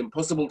schools, it is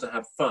impossible to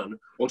have fun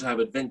or to have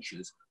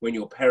adventures when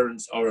your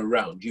parents are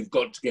around. You've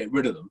got to get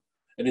rid of them.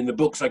 And in the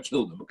books, I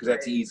kill them because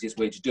that's the easiest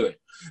way to do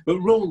it. But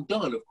Roald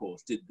Dahl, of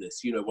course, did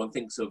this. One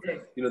thinks of,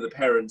 the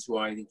parents who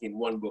I think in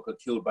one book are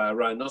killed by a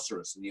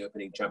rhinoceros in the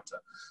opening chapter.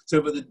 So,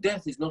 but the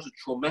death is not a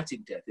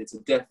traumatic death. It's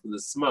a death with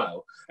a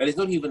smile. And it's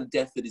not even a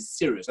death that is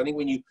serious. I think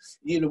when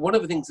one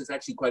of the things that's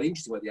actually quite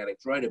interesting about the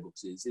Alex Rider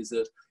books is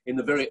that in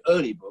the very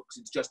early books,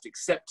 it's just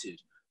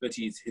accepted that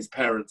his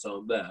parents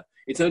aren't there.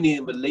 It's only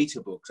in the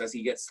later books, as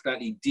he gets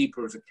slightly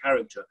deeper as a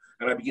character,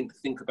 and I begin to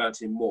think about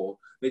him more,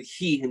 that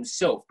he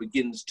himself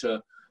begins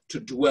to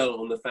dwell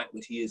on the fact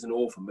that he is an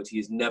orphan, but he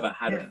has never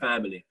had a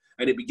family,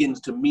 and it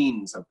begins to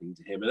mean something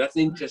to him. And that's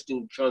an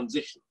interesting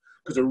transition,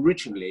 because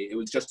originally it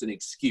was just an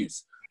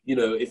excuse.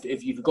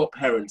 If you've got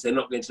parents, they're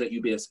not going to let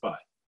you be a spy.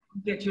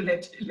 Let you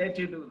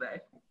do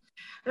that.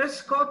 The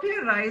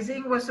Scorpio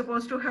Rising was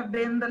supposed to have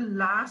been the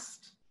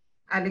last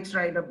Alex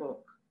Rider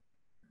book.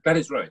 That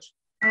is right.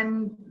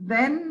 And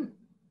then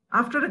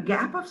after a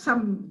gap of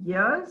some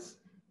years,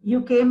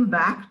 you came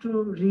back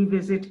to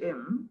revisit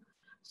him.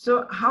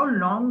 So how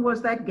long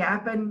was that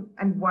gap, and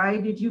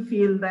why did you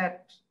feel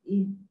that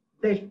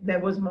there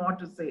was more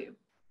to say?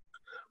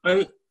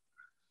 I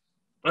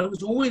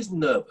was always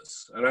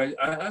nervous, and I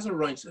as a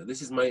writer,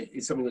 this is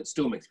something that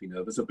still makes me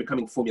nervous, of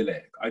becoming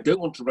formulaic. I don't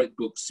want to write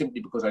books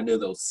simply because I know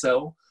they'll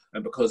sell,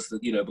 and because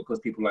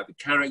people like the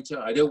character.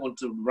 I don't want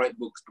to write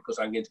books because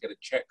I'm going to get a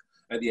check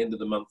at the end of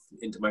the month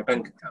into my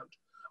bank account.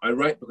 I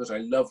write because I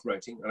love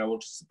writing, and I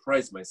want to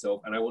surprise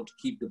myself, and I want to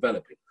keep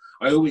developing.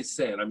 I always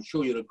say, and I'm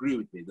sure you'll agree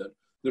with me,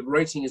 that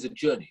writing is a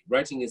journey.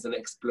 Writing is an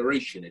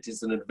exploration. It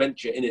is an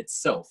adventure in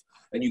itself,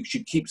 and you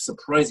should keep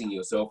surprising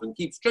yourself and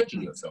keep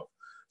stretching yourself.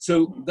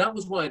 So that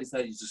was why I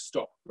decided to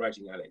stop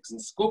writing Alex.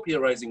 And Scorpio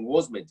Rising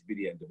was meant to be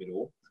the end of it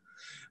all.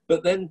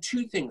 But then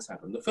two things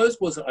happened. The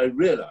first was that I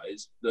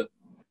realized that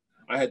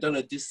I had done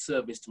a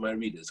disservice to my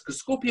readers, because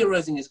Scorpio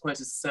Rising is quite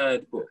a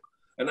sad book.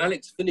 And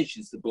Alex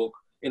finishes the book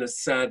in a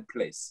sad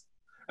place.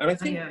 And I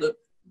think that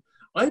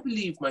I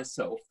believe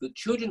myself that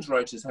children's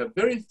writers have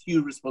very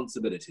few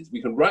responsibilities.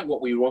 We can write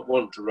what we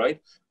want to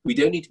write. We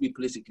don't need to be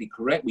politically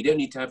correct. We don't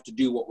need to have to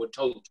do what we're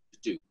told to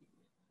do.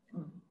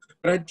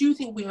 But I do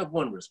think we have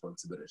one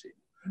responsibility,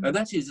 and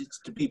that is it's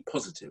to be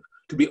positive,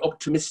 to be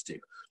optimistic,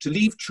 to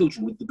leave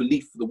children with the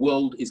belief that the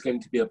world is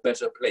going to be a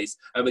better place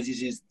and that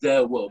it is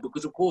their world,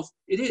 because of course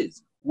it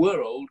is.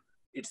 We're old,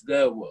 it's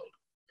their world.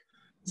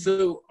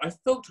 So I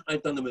felt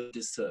I'd done them a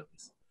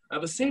disservice. At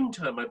the same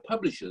time, my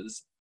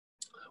publishers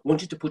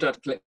wanted to put out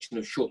a collection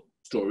of short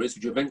stories,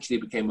 which eventually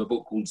became a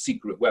book called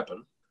Secret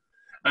Weapon.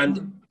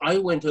 And I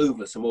went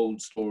over some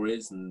old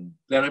stories, and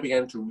then I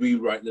began to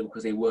rewrite them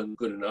because they weren't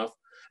good enough.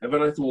 And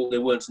then I thought they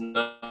weren't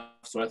enough,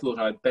 so I thought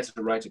I'd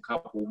better write a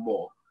couple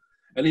more.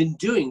 And in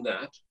doing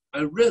that,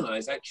 I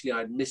realized actually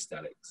I'd missed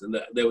Alex, and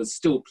that there was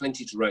still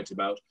plenty to write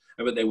about,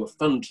 and that they were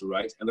fun to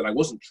write, and that I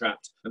wasn't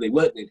trapped, and they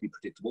weren't going to be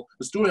predictable.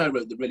 The story I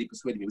wrote that really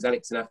persuaded me was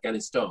Alex in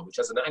Afghanistan, which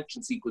has an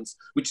action sequence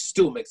which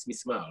still makes me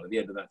smile at the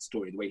end of that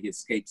story, the way he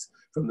escapes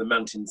from the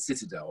mountain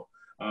citadel.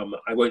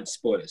 I won't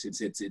spoil it.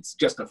 It's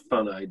just a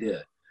fun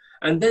idea.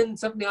 And then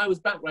suddenly I was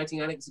back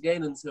writing Alex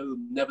again, and so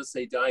Never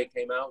Say Die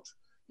came out.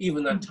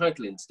 Even that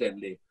title,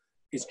 incidentally,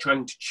 is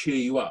trying to cheer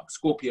you up.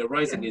 Scorpio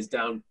Rising is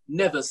down,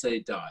 Never Say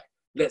Die.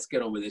 Let's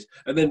get on with it.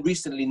 And then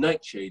recently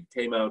Nightshade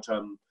came out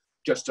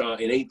just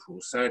in April,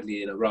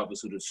 sadly in a rather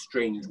sort of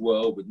strange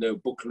world with no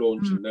book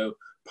launch and no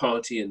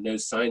party and no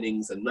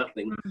signings and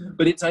nothing.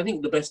 But it's, I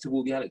think, the best of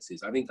all the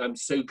Alexes. I think I'm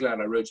so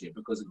glad I wrote it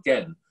because,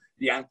 again,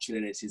 the action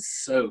in it is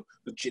so...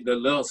 The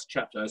last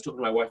chapter, I was talking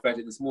to my wife about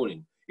it this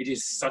morning, it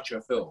is such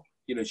a film.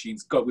 You know,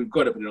 we've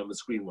got to put it on the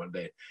screen one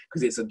day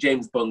because it's a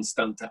James Bond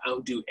stunt to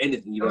outdo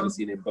anything you've ever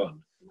seen in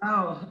Bond.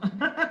 Oh,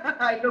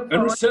 I look forward.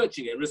 And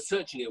researching it was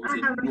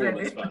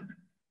enormous fun.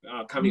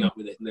 Coming up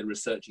with it and then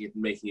researching it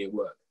and making it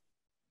work.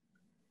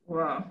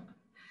 Wow.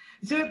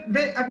 So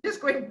I'm just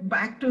going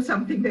back to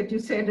something that you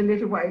said a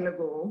little while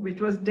ago, which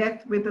was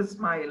death with a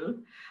smile.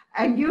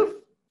 And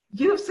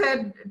you've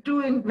said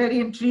two very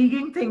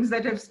intriguing things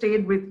that have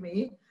stayed with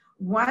me.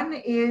 One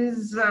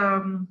is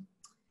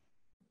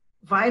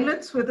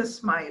violence with a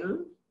smile.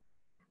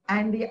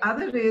 And the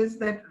other is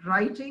that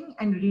writing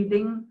and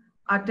reading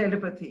are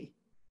telepathy.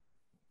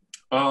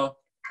 So,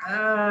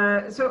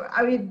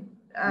 I mean...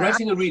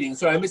 writing and reading,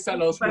 sorry, I missed that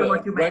last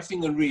word.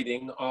 Writing and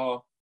reading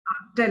are...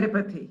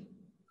 telepathy.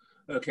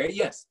 Okay,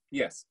 yes,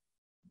 yes.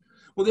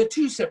 Well, they're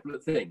two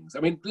separate things. I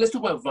mean, let's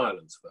talk about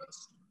violence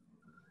first.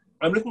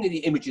 I'm looking at the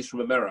images from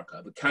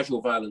America, the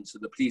casual violence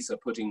that the police are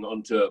putting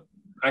onto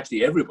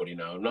actually everybody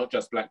now, not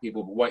just black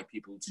people, but white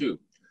people too.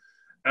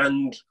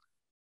 And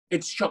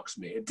it shocks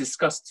me, it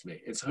disgusts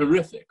me, it's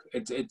horrific.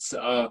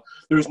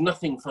 There is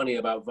nothing funny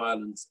about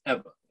violence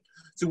ever.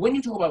 So when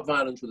you talk about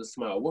violence with a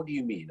smile, what do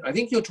you mean? I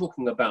think you're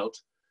talking about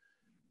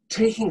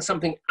taking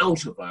something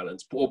out of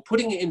violence or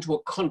putting it into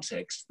a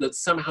context that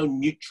somehow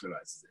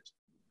neutralizes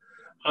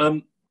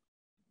it.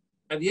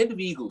 At the end of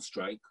Eagle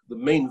Strike, the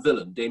main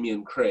villain,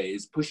 Damien Cray,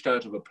 is pushed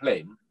out of a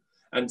plane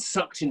and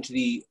sucked into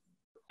the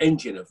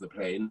engine of the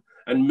plane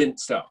and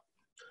minced up.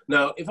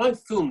 Now, if I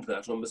filmed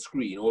that on the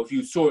screen, or if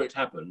you saw it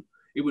happen,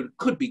 it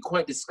could be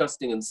quite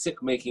disgusting and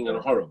sick-making and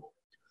horrible.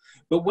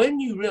 But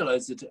when you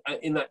realize that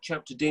in that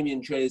chapter,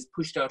 Damien Cray is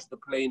pushed out of the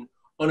plane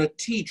on a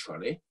tea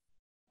trolley,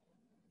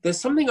 there's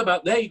something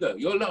about, there you go,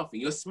 you're laughing,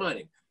 you're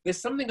smiling.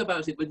 There's something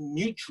about it that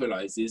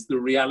neutralizes the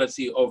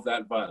reality of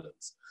that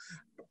violence.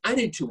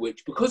 Added to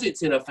which, because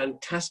it's in a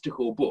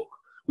fantastical book,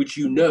 which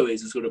you know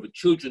is a sort of a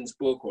children's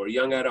book or a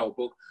young adult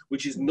book,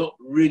 which is not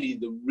really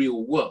the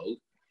real world,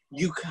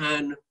 you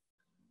can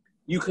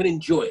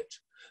enjoy it.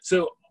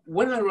 So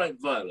when I write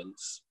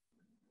violence,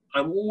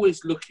 I'm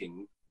always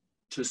looking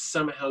to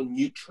somehow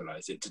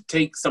neutralize it, to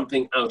take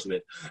something out of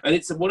it. And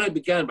it's what I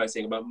began by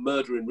saying about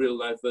murder in real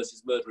life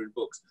versus murder in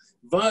books.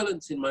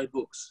 Violence in my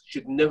books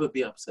should never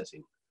be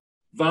upsetting.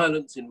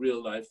 Violence in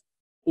real life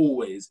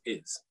always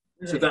is.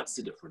 So that's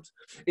the difference.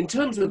 In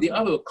terms of the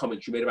other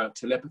comments you made about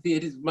telepathy,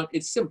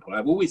 it's simple.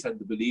 I've always had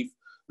the belief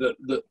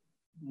that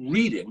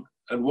reading,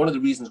 and one of the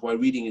reasons why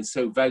reading is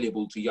so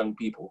valuable to young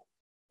people,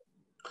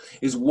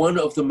 is one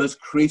of the most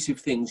creative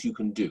things you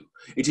can do.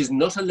 It is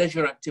not a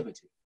leisure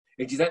activity.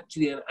 It is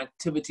actually an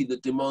activity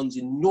that demands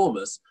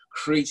enormous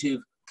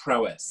creative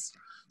prowess.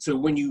 So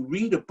when you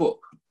read a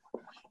book,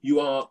 you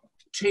are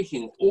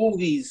taking all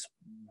these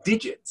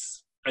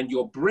digits and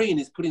your brain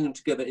is putting them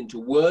together into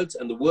words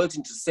and the words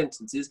into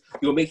sentences.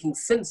 You're making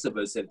sense of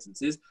those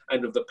sentences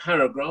and of the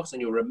paragraphs,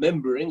 and you're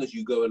remembering as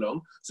you go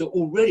along. So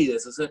already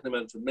there's a certain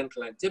amount of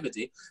mental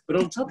activity. But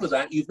on top of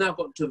that, you've now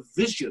got to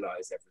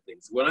visualize everything.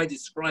 So when I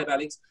describe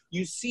Alex,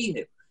 you see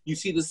him. You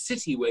see the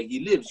city where he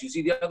lives. You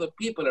see the other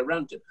people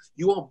around him.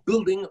 You are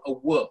building a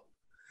world.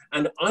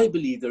 And I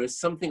believe there is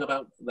something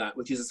about that,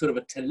 which is a sort of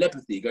a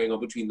telepathy going on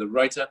between the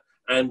writer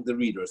and the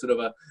reader, a sort of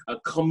a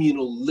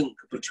communal link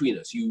between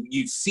us.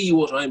 You see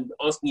what I'm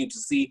asking you to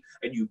see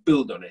and you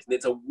build on it. And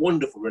it's a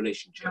wonderful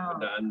relationship. Oh.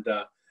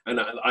 And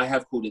I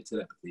have called it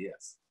telepathy,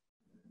 yes.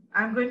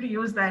 I'm going to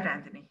use that,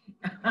 Anthony.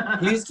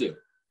 Please do.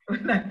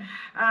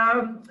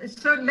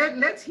 So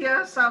let's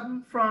hear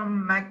some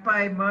from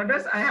Magpie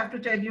Murders. I have to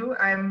tell you,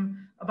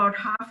 I'm about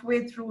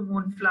halfway through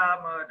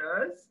Moonflower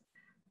Murders.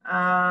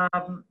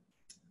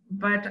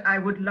 But I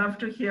would love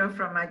to hear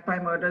from Magpie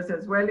Murders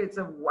as well. It's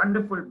a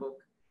wonderful book.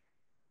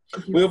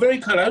 Well, very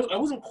kind. I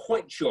wasn't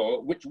quite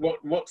sure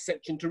what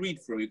section to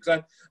read from you,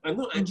 because I'm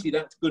not actually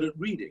that good at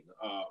reading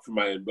from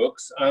my own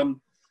books. And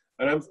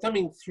I'm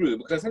thumbing through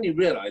because I suddenly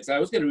realized I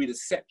was going to read a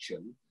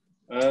section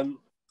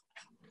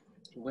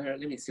where,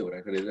 let me see what I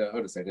could do.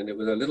 Hold a second. It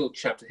was a little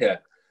chapter here.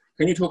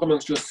 Can you talk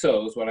amongst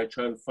yourselves while I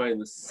try and find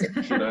the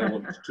section I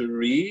want to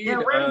read?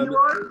 Yeah, well,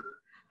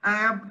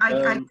 I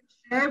can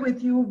share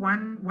with you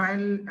one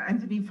while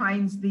Anthony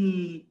finds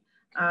the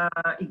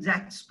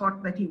exact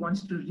spot that he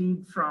wants to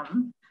read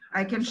from.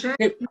 I can share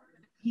with you,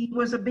 he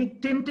was a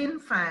big Tintin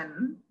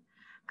fan,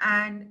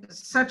 and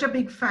such a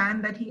big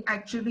fan that he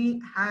actually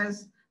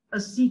has a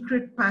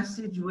secret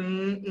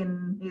passageway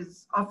in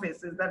his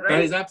office. Is that right?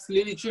 That is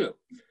absolutely true.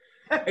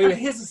 Anyway,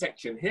 here's a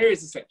section. Here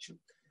is a section.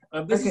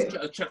 This is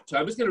a chapter.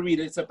 I'm just going to read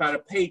it. It's about a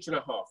page and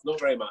a half, not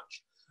very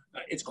much.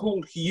 It's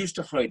called He Used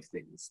to Hide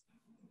Things.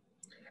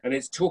 And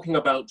it's talking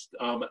about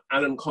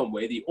Alan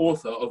Conway, the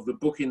author of the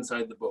book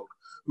inside the book,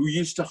 who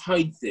used to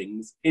hide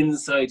things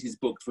inside his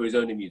book for his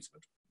own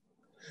amusement.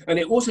 And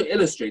it also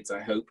illustrates, I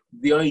hope,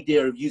 the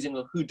idea of using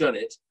a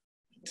whodunit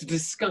to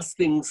discuss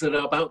things that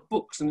are about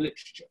books and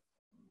literature.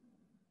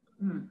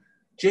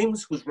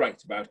 James was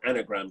right about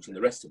anagrams and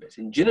the rest of it.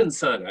 In Gin and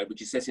Cyanide,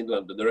 which is set in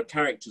London, there are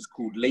characters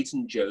called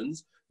Leighton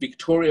Jones,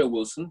 Victoria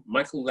Wilson,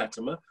 Michael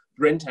Latimer,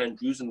 Brent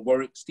Andrews, and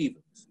Warwick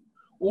Stevens.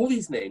 All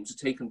these names are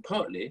taken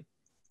partly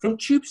from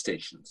tube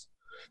stations.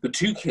 The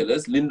two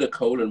killers, Linda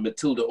Cole and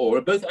Matilda Orr,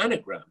 are both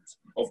anagrams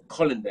of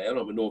Colindale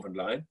on the Northern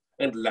Line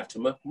and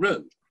Latimer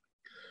Road.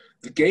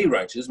 The gay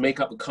writers make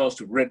up the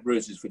cast of Red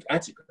Roses with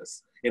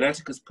Atticus. In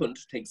Atticus Punt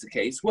takes the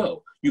case,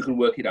 well, you can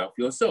work it out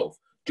for yourself.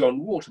 John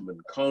Waterman,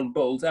 Carn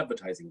Bowles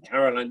Advertising,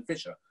 Caroline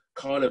Fisher,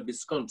 Carlo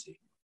Visconti.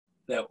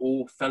 They're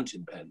all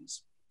fountain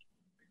pens.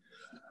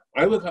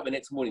 I woke up the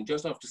next morning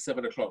just after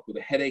 7 o'clock with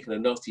a headache and a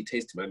nasty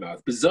taste in my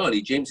mouth.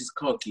 Bizarrely, James's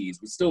car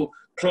keys were still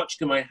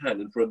clutched in my hand,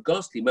 and for a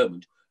ghastly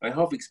moment, I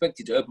half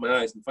expected to open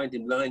my eyes and find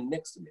him lying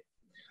next to me.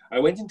 I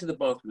went into the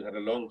bathroom and had a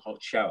long,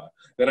 hot shower.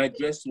 Then I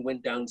dressed and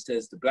went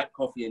downstairs to black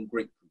coffee and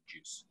grapefruit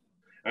juice.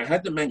 I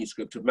had the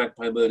manuscript of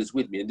Magpie Murders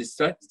with me, and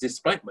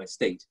despite my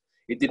state,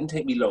 it didn't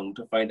take me long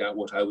to find out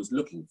what I was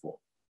looking for.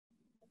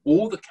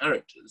 All the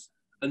characters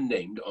are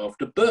named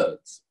after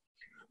birds.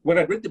 When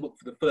I read the book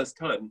for the first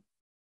time,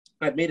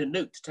 I'd made a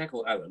note to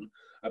tackle Alan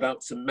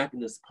about Sir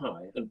Magnus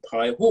Pye and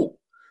Pye Hall.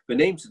 The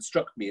names had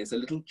struck me as a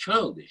little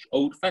childish,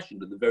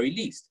 old-fashioned at the very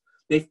least.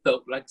 They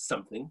felt like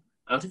something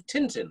out of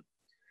Tintin.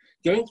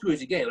 Going through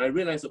it again, I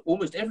realized that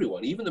almost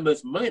everyone, even the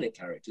most minor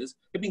characters,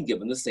 had been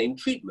given the same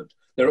treatment.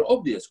 There are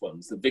obvious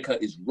ones. The vicar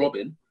is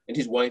Robin, and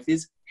his wife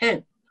is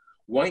Hen.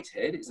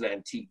 Whitehead is an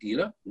antique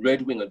dealer,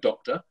 Redwing a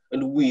doctor,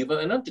 and Weaver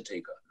an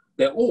undertaker.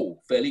 They're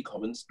all fairly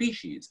common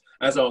species,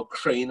 as are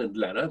Crane and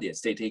Lanner, the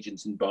estate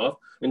agents in Bath,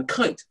 and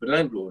Kite, the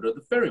landlord of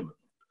the ferryman.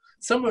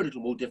 Some are a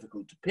little more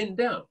difficult to pin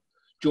down.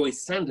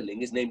 Joyce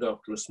Sanderling is named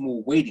after a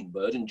small wading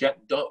bird, and Jack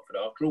Dartford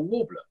after a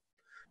warbler.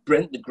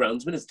 Brent the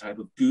groundsman is a type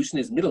of goose, and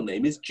his middle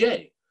name is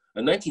Jay.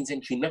 A 19th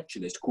century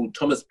naturalist called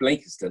Thomas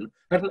Blakiston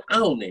had an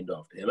owl named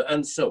after him,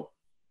 and so on.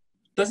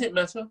 Does it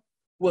matter?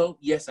 Well,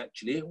 yes,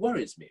 actually, it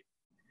worries me.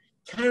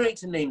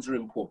 Character names are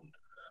important.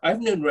 I've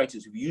known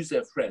writers who've used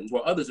their friends,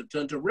 while others have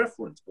turned to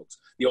reference books,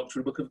 the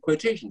Oxford Book of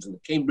Quotations and the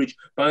Cambridge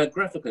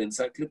Biographical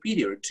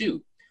Encyclopedia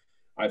too.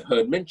 I've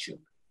heard mentioned.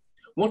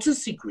 What's the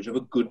secret of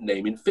a good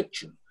name in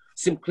fiction?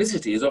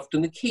 Simplicity is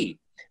often the key.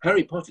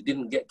 Harry Potter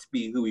didn't get to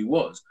be who he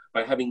was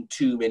by having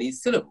too many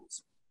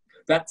syllables.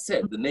 That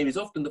said, the name is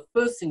often the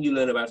first thing you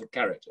learn about a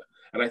character,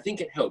 and I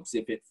think it helps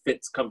if it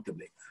fits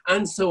comfortably,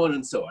 and so on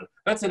and so on.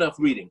 That's enough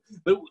reading.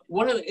 But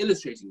what I'm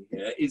illustrating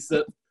here is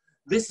that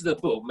this is a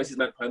book, Mrs.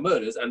 Magpie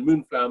Murders, and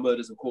Moonflower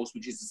Murders, of course,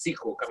 which is the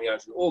sequel coming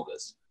out in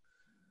August,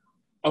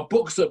 are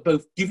books that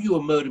both give you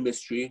a murder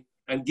mystery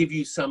and give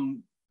you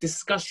some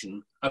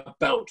discussion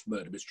about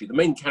murder mystery. The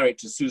main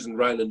character, Susan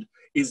Ryland,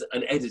 is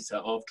an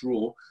editor after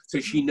all, so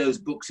she knows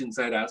books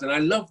inside out. And I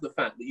love the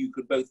fact that you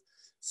could both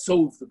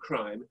solve the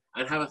crime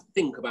and have a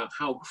think about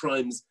how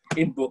crimes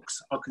in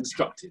books are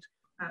constructed.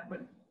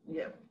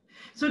 Yeah.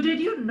 So did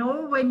you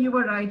know when you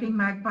were writing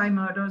Magpie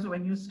Murders,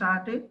 when you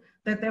started,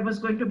 that there was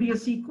going to be a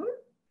sequel?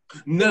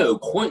 No,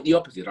 quite the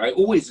opposite. I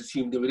always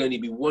assumed there would only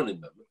be one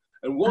in them.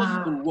 And what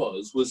happened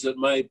was that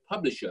my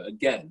publisher,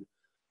 again,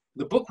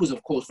 the book was,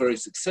 of course, very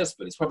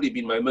successful. It's probably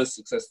been my most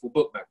successful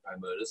book, Magpie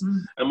Murders.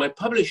 And my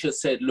publisher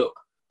said, look,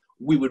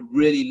 we would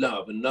really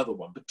love another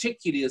one,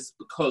 particularly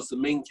because the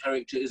main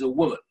character is a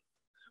woman,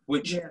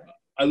 which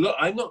I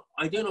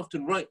don't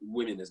often write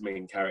women as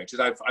main characters.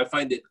 I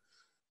find it,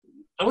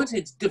 I won't say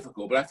it's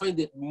difficult, but I find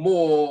it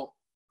more,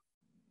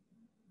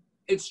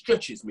 it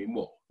stretches me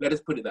more. Let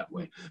us put it that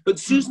way. But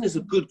Susan is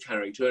a good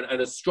character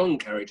and a strong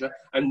character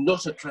and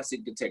not a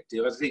classic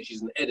detective. As I say,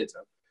 she's an editor.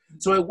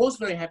 So I was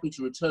very happy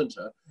to return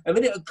to her. And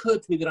then it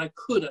occurred to me that I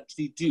could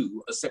actually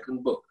do a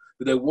second book,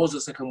 that there was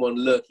a second one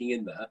lurking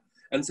in there.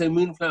 And so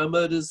Moonflower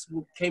Murders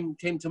came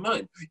to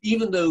mind,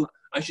 even though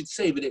I should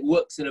say that it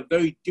works in a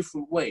very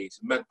different way to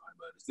Magpie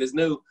Murders. There's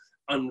no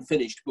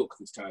unfinished book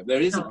this time.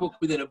 There is a book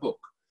within a book.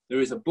 There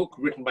is a book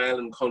written by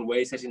Alan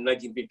Conway, set in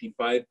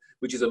 1955,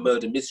 which is a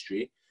murder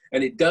mystery.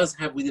 And it does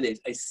have within it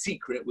a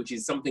secret, which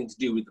is something to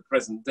do with the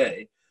present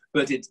day.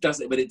 But it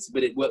doesn't. But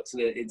it works in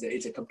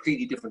it's a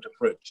completely different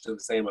approach to the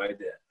same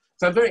idea.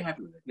 So I'm very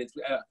happy with it.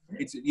 And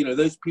it's you know,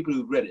 those people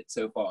who've read it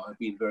so far have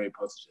been very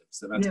positive.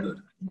 So that's good.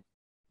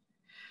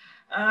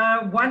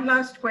 One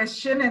last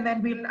question, and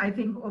then we'll, I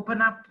think,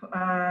 open up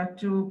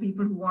to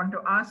people who want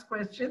to ask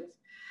questions.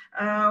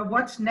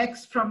 What's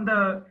next from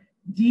the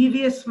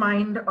devious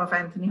mind of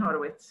Anthony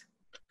Horowitz?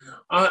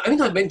 I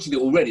think I mentioned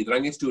it already, that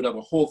I'm going to do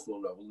another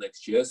Hawthorne novel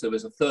next year. So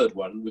there's a third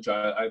one, which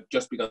I've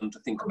just begun to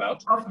think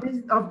about.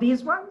 Of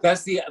these ones?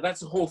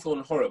 That's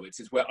Hawthorne Horowitz.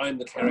 It's where I'm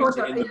the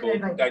character in the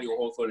book. Daniel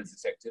Hawthorne is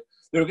detective.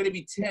 There are going to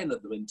be 10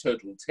 of them in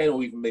total, 10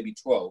 or even maybe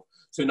 12.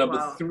 So number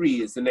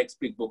 3 is the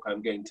next big book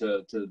I'm going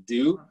to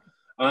do.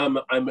 I'm,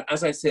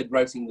 as I said,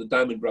 writing the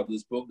Diamond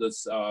Brothers book.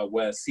 That's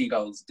Where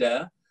Seagulls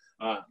Dare.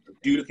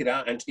 Do look it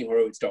out,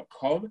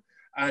 anthonyhorowitz.com.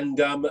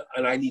 And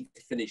I need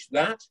to finish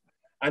that.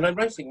 And I'm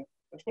writing,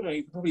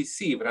 you can probably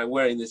see that I'm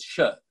wearing this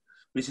shirt,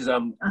 which is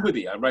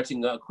Quibi. I'm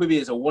writing, Quibi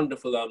is a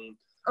wonderful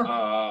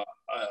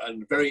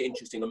and very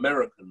interesting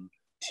American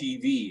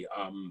TV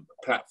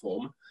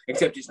platform,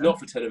 except it's not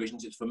for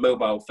televisions, it's for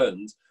mobile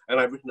phones. And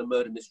I've written a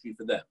murder mystery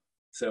for them.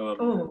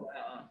 So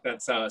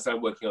that's so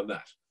I'm working on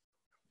that.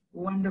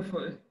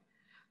 Wonderful.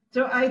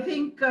 So I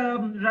think,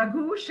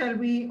 Raghu, shall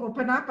we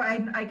open up?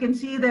 I can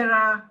see there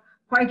are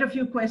quite a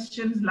few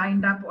questions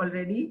lined up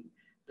already.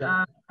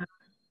 Yeah,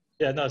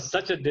 no,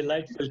 such a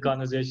delightful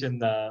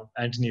conversation,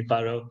 Anthony,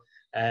 Paro.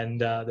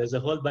 And there's a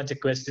whole bunch of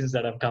questions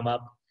that have come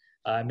up.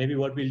 Maybe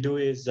what we'll do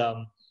is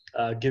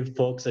give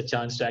folks a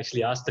chance to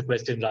actually ask the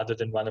question rather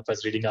than one of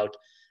us reading out.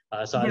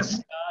 So I'll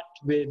start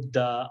with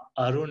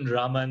Arun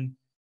Raman.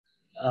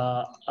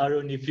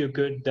 Arun, if you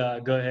could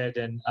go ahead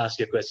and ask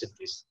your question,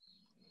 please.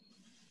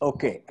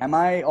 Okay. Am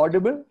I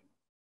audible?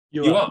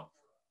 You are.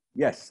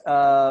 Yes.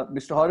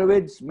 Mr.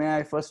 Horowitz, may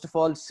I first of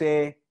all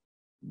say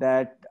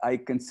that I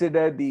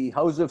consider the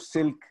House of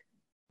Silk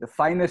the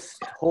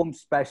finest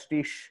Holmes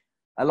pastiche,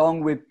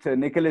 along with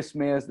Nicholas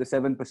Mayer's The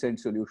 7%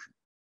 Solution.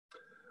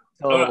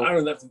 So,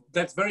 Aaron,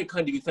 that's very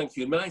kind of you. Thank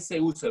you. And may I say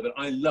also that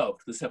I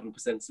loved The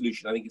 7%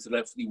 Solution. I think it's an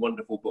absolutely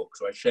wonderful book.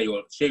 So I share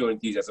your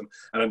enthusiasm,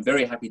 and I'm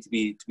very happy to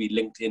be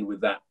linked in with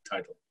that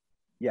title.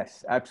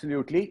 Yes,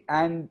 absolutely.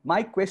 And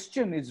my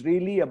question is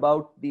really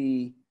about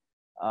the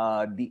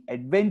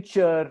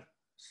adventure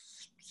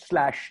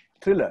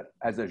 / thriller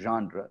as a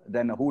genre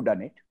than a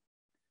whodunit.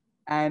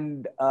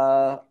 And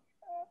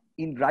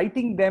in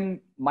writing them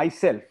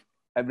myself,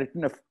 I've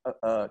written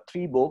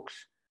 3 books.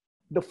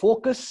 The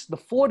focus, the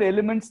 4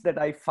 elements that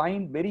I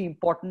find very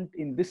important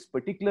in this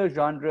particular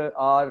genre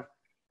are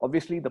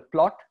obviously the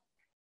plot,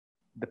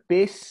 the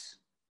pace,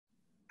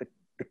 the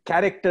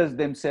characters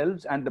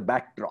themselves, and the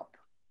backdrop.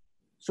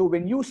 So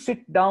when you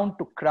sit down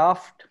to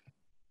craft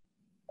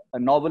a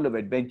novel of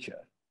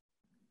adventure,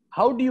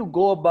 how do you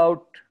go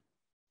about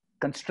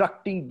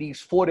constructing these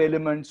 4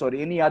 elements or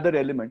any other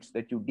elements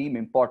that you deem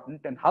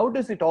important? And how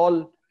does it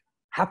all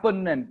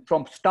happen? And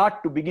from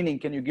start to beginning,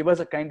 can you give us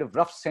a kind of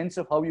rough sense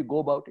of how you go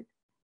about it?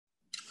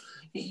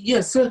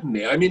 Yes,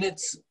 certainly. I mean,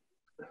 it's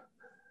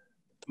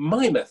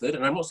my method,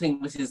 and I'm not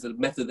saying this is the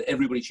method that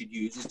everybody should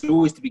use, is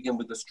always to begin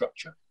with the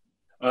structure.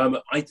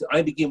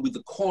 I begin with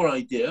the core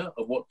idea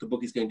of what the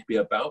book is going to be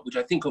about, which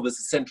I think of as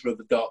the center of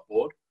the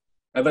dartboard.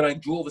 And then I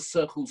draw the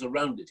circles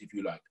around it, if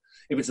you like.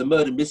 If it's a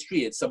murder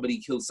mystery, it's somebody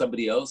kills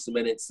somebody else, and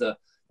then it's the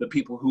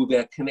people who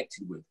they're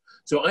connected with.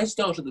 So I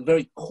start at the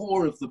very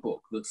core of the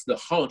book, that's the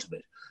heart of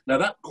it. Now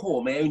that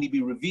core may only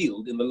be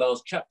revealed in the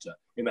last chapter.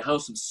 In the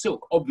House of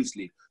Silk,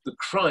 obviously, the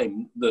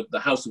crime that the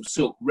House of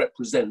Silk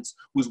represents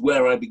was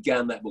where I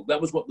began that book.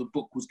 That was what the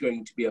book was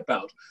going to be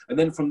about. And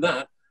then from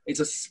that, it's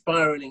a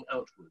spiraling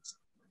outwards.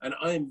 And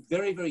I'm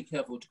very, very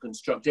careful to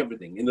construct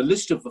everything. In the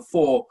list of the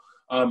 4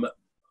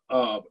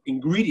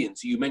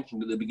 ingredients you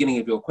mentioned at the beginning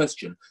of your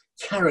question,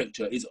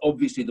 character is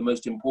obviously the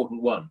most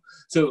important one.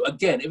 So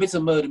again, if it's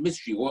a murder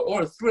mystery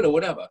or a thriller,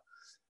 whatever,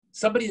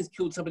 somebody has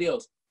killed somebody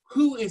else.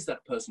 Who is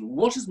that person?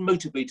 What has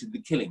motivated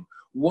the killing?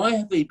 Why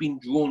have they been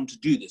drawn to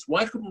do this?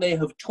 Why couldn't they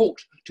have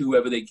talked to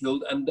whoever they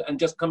killed and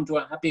just come to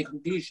a happier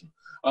conclusion?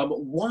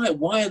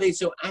 Why are they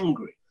so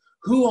angry?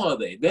 Who are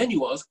they? Then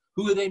you ask,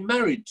 who are they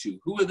married to?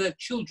 Who are their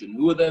children?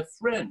 Who are their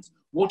friends?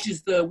 What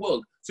is their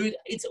world? So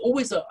it's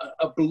always a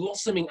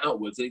blossoming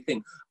outwards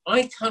thing.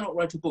 I cannot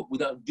write a book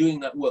without doing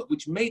that work,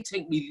 which may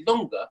take me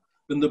longer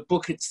than the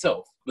book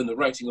itself, than the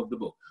writing of the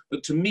book.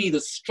 But to me, the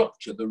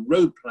structure, the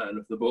road plan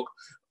of the book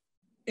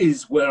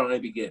is where I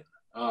begin.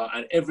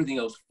 And everything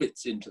else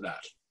fits into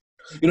that.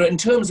 You know, in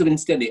terms of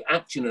instead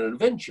action and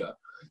adventure,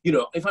 you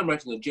know, if I'm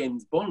writing a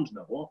James Bond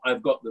novel,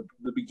 I've got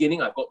the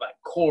beginning, I've got that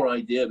core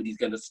idea that he's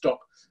going to stop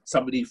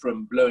somebody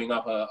from blowing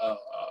up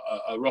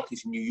a rocket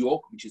in New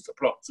York, which is the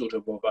plot sort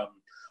of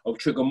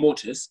Trigger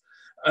Mortis.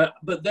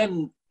 But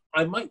then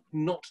I might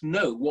not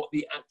know what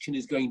the action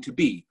is going to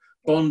be.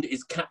 Bond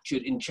is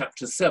captured in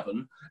chapter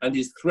 7 and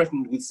is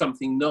threatened with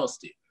something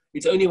nasty.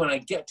 It's only when I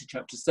get to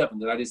chapter 7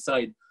 that I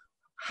decide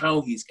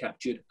how he's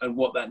captured and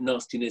what that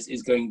nastiness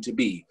is going to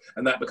be.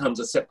 And that becomes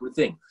a separate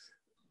thing.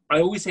 I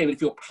always say that if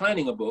you're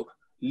planning a book,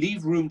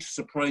 leave room to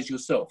surprise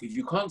yourself. If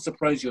you can't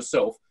surprise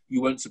yourself,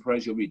 you won't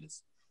surprise your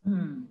readers.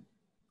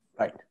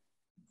 Right.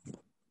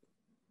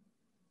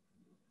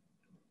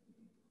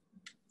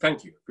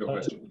 Thank you for your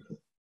question.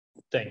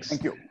 Thanks.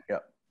 Thank you. Yeah,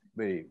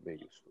 very, very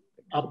useful.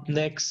 Up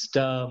next,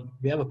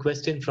 we have a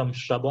question from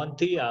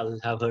Shravanti. I'll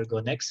have her go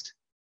next.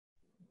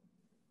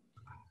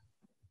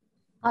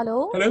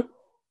 Hello. Hello.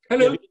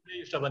 Hello. Yeah, we can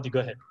hear you, Shravanti. Go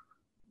ahead.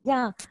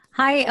 Yeah.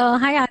 Hi.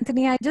 Hi,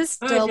 Anthony. I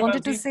just Hi,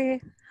 wanted to Shravanti.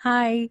 say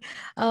hi.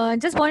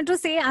 Just wanted to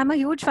say I'm a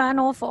huge fan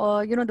of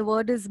The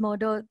Word is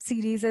Murder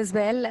series as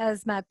well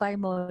as Magpie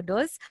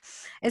Murders.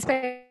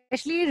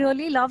 Especially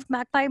really loved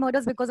Magpie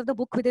Murders because of the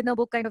book within a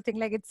book kind of thing.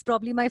 Like it's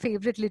probably my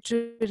favorite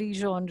literary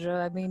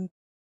genre. I mean,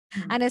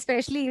 and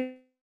especially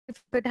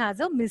if it has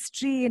a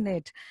mystery in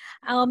it.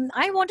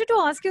 I wanted to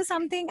ask you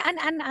something,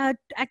 and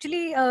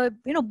actually,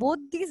 both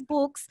these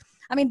books,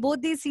 I mean,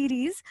 both these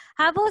series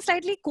have a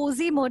slightly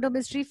cozy murder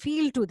mystery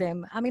feel to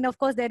them. I mean, of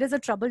course, there is a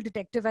troubled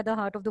detective at the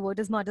heart of the Word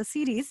is Murder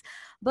series,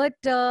 but,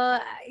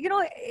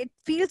 it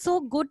feels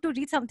so good to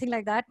read something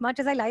like that. Much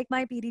as I like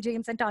my P.D.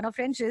 James and Tana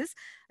French's,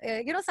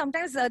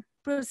 sometimes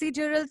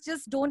procedurals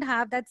just don't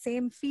have that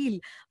same feel.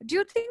 Do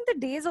you think the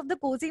days of the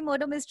cozy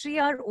murder mystery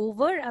are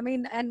over? I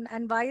mean, and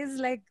why is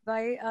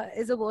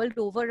the world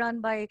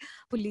overrun by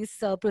police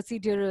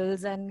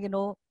procedurals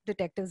and,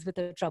 detectives with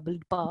a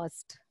troubled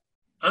past?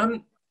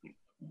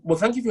 Well,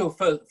 thank you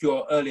for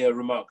your earlier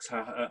remarks,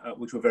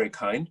 which were very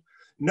kind.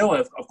 No,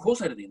 of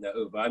course I don't think they're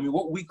over. I mean,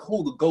 what we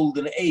call the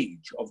golden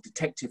age of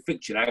detective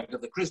fiction,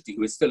 Agatha Christie,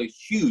 who is still a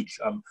huge,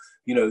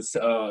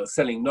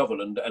 selling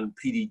novel, and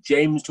P.D.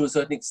 James to a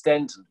certain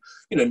extent,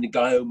 and,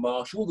 Ngaio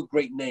Marsh, all the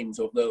great names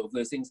of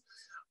those things.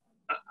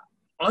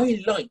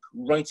 I like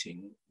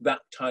writing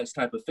that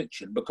type of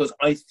fiction because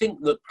I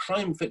think that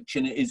crime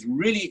fiction is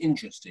really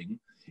interesting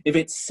if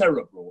it's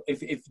cerebral,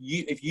 if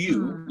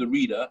you, the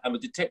reader, and the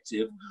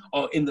detective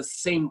are in the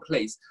same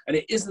place, and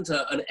it isn't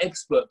an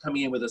expert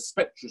coming in with a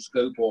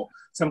spectroscope or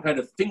some kind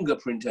of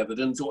fingerprint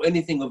evidence or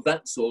anything of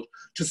that sort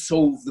to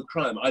solve the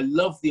crime. I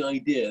love the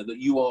idea that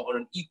you are on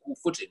an equal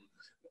footing,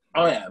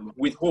 I am,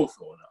 with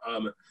Hawthorne,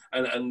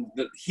 and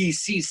that he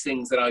sees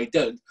things that I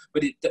don't,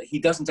 but he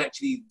doesn't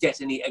actually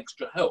get any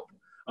extra help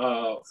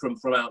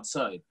from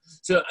outside.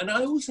 So, and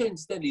I also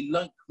incidentally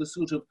like the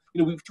sort of,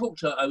 we've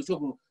talked, I was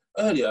talking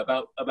earlier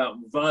about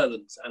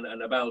violence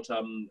and about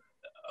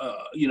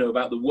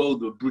about the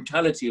world, the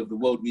brutality of the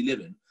world we live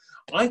in.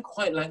 I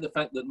quite like the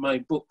fact that my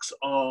books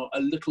are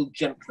a little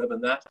gentler than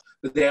that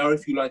they are,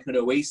 if you like, an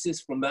oasis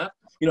from that.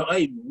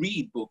 I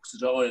read books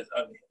that are,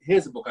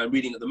 here's a book I'm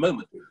reading at the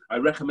moment. I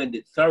recommend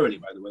it thoroughly,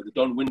 by the way, the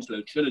Don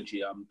Winslow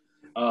trilogy.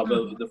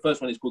 The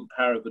first one is called The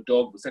Power of the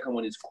Dog. The second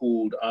one is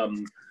called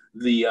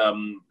The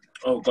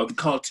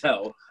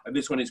Cartel. And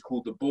this one is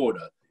called The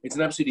Border. It's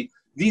an absolutely,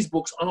 these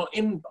books are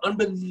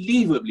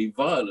unbelievably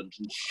violent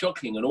and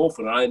shocking and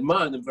awful, and I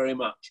admire them very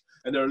much.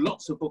 And there are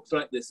lots of books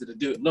like this that are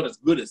doing, not as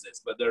good as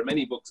this, but there are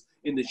many books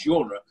in this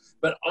genre.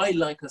 But I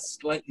like a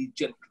slightly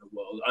gentler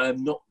world. I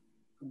am not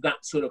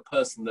that sort of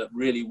person that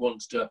really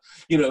wants to,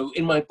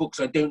 in my books,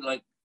 I don't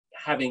like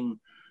having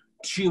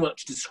too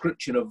much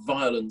description of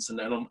violence and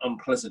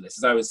unpleasantness,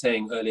 as I was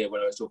saying earlier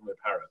when I was talking about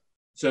Paro.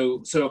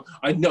 So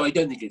I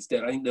don't think it's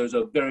dead. I think there's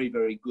a very,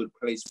 very good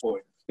place for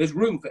it. There's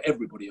room for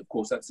everybody, of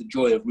course. That's the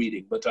joy of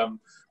reading. But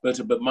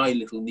my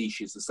little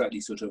niche is a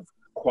slightly sort of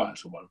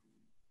quieter one.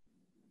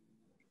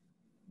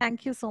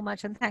 Thank you so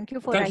much, and thank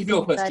you for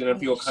your question and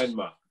for your kind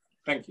mark.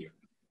 Thank you.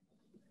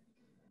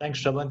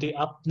 Thanks, Shravanti.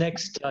 Up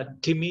next,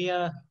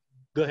 Timia,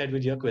 go ahead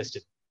with your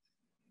question.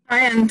 Hi,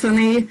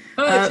 Anthony.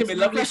 Hi, Timmy.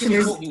 Lovely to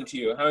be talking to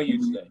you. How are you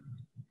today?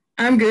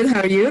 I'm good.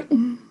 How are you?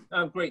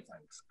 I'm great,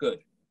 thanks.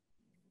 Good.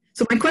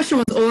 So my question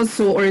was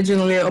also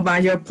originally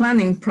about your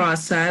planning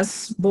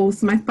process.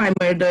 Both Magpie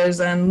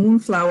Murders and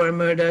Moonflower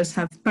Murders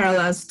have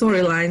parallel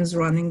storylines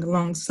running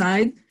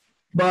alongside,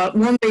 but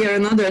one way or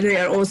another, they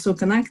are also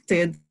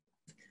connected.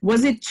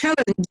 Was it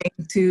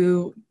challenging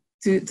to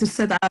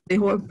set up the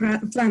whole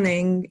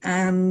planning,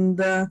 and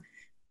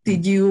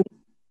did you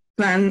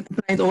plan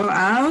it all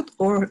out,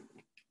 or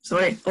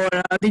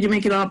did you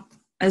make it up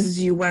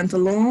as you went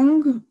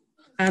along?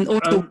 And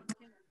also,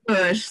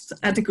 first,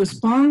 Atticus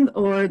Pond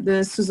or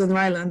the Susan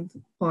Ryland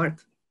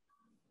part?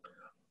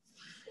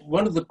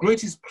 One of the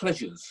greatest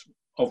pleasures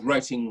of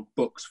writing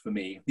books for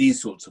me,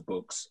 these sorts of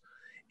books,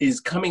 is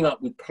coming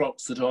up with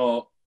plots that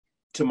are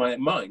to my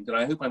mind, and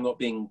I hope I'm not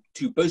being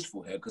too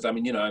boastful here, because I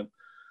mean, I'm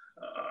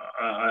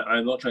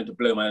not trying to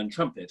blow my own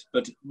trumpet,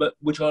 but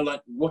which are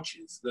like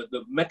watches.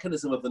 The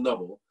mechanism of the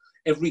novel,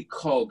 every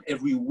cog,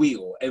 every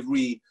wheel,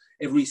 every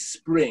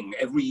spring,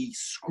 every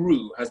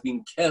screw has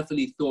been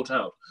carefully thought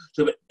out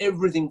so that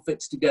everything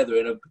fits together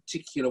in a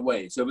particular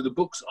way. So the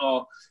books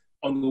are,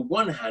 on the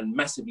one hand,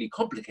 massively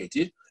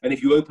complicated, and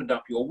if you opened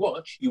up your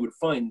watch, you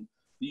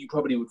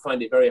probably would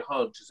find it very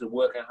hard to sort of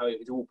work out how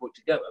it's all put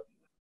together.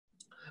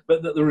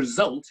 But the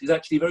result is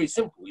actually very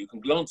simple. You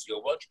can glance at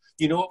your watch,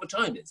 you know what the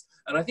time is.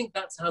 And I think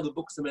that's how the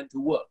books are meant to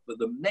work. But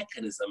the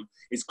mechanism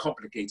is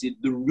complicated.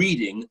 The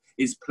reading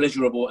is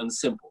pleasurable and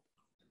simple.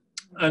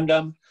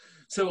 And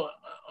so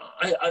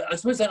I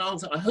suppose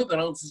I hope that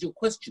answers your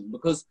question,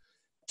 because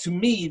to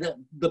me,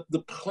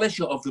 the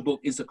pleasure of the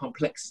book is the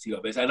complexity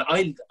of it. And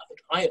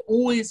I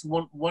always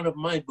want one of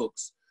my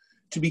books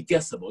to be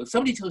guessable. If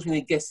somebody tells me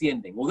they guess the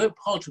ending, although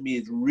part of me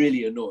is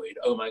really annoyed,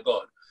 oh my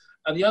God,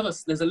 and the other,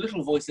 there's a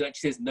little voice that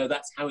actually says, no,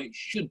 that's how it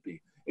should be.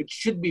 It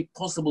should be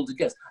possible to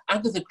guess.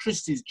 Agatha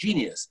Christie's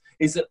genius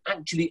is that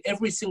actually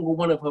every single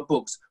one of her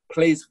books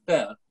plays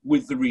fair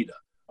with the reader.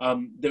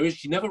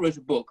 She never wrote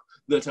a book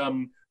that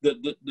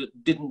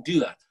didn't do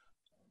that.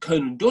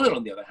 Conan Doyle,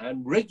 on the other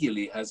hand,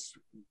 regularly has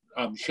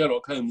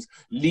Sherlock Holmes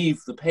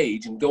leave the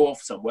page and go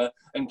off somewhere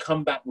and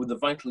come back with the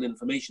vital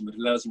information that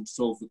allows him to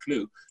solve the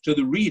clue. So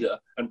the reader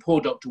and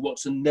poor Dr.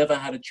 Watson never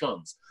had a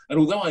chance. And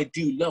although I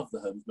do love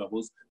the Holmes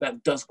novels,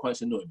 that does quite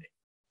annoy me.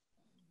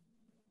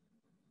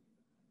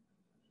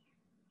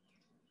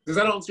 Does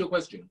that answer your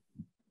question?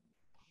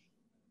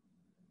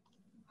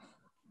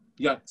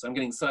 Yikes, I'm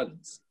getting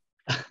silence.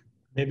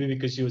 Maybe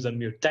because she was on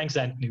mute. Thanks,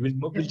 Anthony.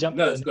 We'll jump.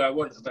 No, it's good. I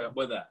wanted to talk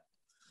about that.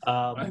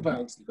 I hope I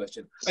answered the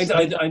question.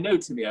 I know,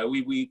 Timia,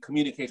 we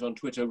communicate on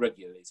Twitter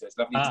regularly, so it's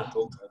lovely to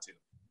talk to her too.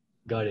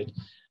 Got it.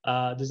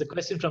 There's a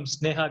question from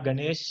Sneha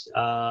Ganesh.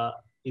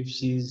 If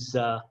she's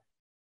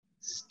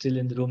still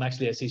in the room,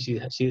 actually, I see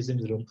she is in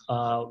the room.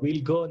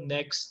 We'll go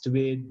next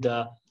with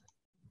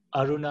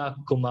Aruna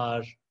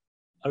Kumar.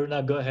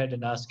 Aruna, go ahead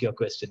and ask your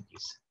question,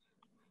 please.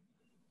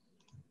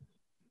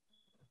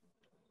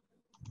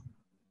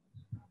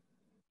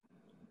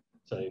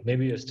 Sorry,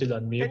 maybe you're still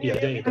on mute. Can you Yeah,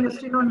 hear there me? you go. You're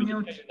still on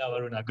mute. Now,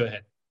 Aruna, go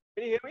ahead.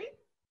 Can you hear me?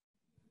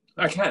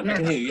 I can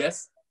hear you,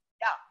 yes.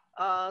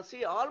 Yeah.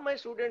 See, all my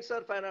students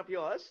are fan of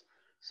yours.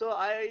 So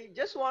I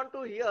just want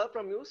to hear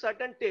from you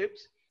certain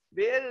tips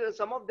where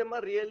some of them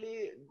are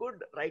really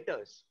good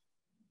writers.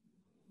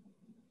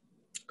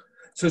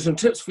 So some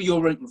tips for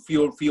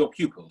your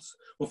pupils.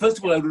 Well, first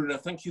of all, Aruna,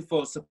 thank you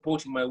for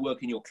supporting my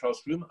work in your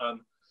classroom.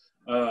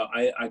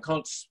 I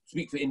can't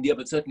speak for India,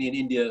 but certainly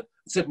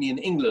in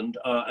England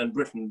and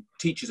Britain,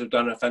 teachers have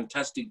done a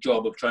fantastic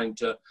job of trying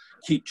to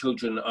keep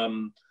children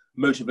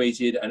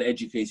motivated and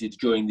educated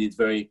during these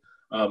very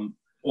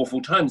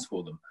awful times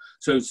for them.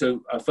 So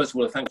first of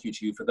all, a thank you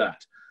to you for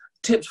that.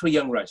 Tips for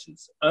young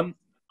writers.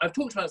 I've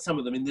talked about some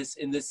of them in this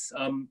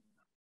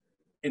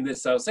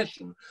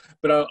session,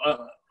 but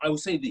I will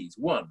say these.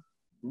 1,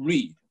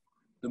 read.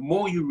 The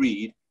more you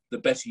read, the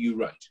better you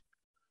write.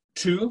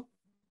 2,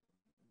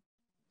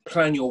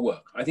 plan your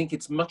work. I think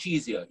it's much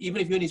easier,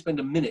 even if you only spend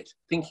a minute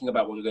thinking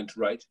about what you're going to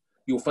write,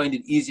 you'll find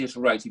it easier to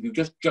write if you've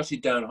just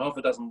jotted down half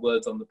a dozen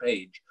words on the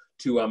page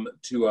to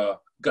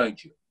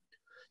guide you.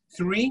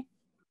 3,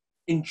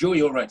 enjoy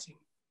your writing.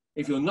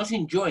 If you're not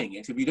enjoying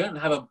it, if you don't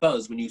have a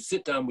buzz when you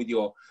sit down with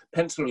your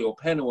pencil or your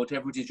pen or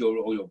whatever it is,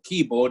 or your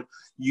keyboard,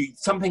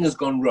 something has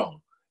gone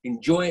wrong.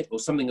 Enjoy it, or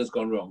something has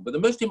gone wrong. But the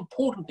most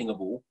important thing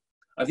of all,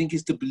 I think,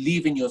 is to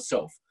believe in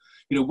yourself.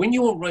 You know, when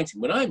you're writing,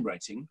 when I'm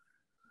writing,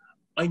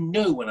 I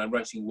know when I'm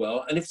writing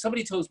well, and if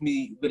somebody tells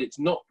me that it's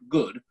not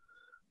good,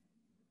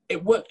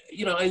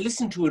 I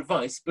listen to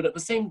advice, but at the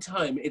same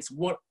time, it's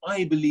what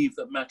I believe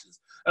that matters.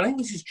 And I think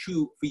this is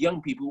true for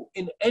young people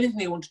in anything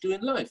they want to do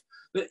in life.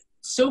 That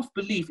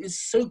self-belief is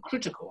so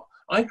critical.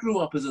 I grew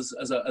up as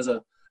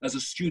a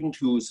student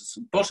who was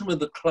bottom of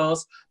the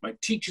class. My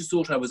teachers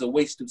thought I was a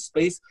waste of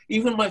space.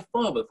 Even my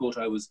father thought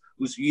I was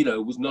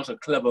not a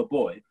clever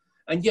boy.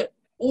 And yet,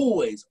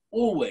 always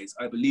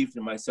I believed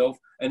in myself.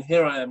 And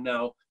here I am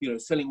now,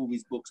 selling all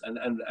these books and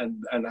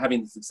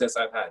having the success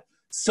I've had.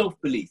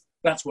 Self-belief.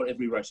 That's what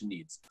every writer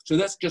needs. So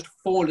that's just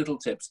 4 little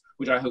tips,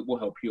 which I hope will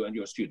help you and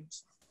your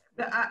students.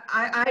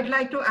 I'd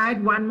like to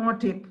add one more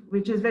tip,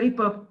 which is very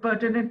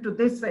pertinent to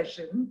this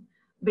session,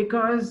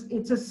 because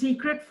it's a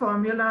secret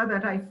formula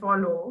that I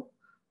follow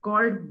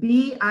called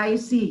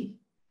BIC.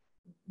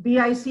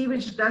 BIC,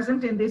 which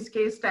doesn't in this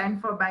case stand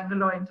for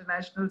Bangalore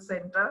International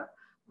Centre,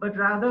 but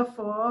rather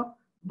for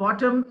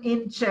bottom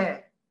in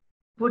chair.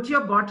 Put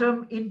your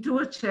bottom into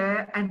a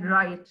chair and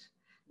write.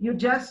 You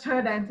just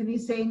heard Anthony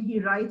saying he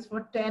writes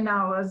for 10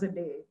 hours a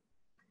day.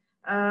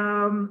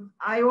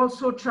 I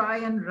also try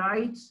and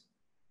write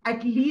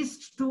at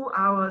least 2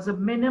 hours, a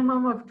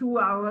minimum of 2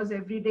 hours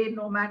every day,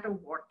 no matter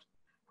what.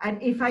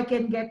 And if I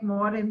can get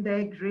more in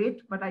there,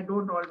 great, but I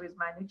don't always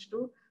manage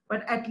to,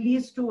 but at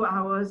least 2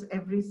 hours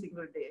every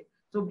single day.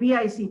 So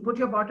BIC, put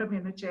your bottom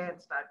in a chair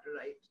and start to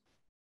write.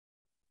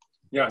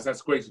 Yes,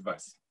 that's great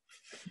advice.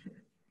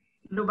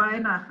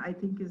 Lubaina, I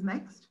think, is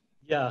next.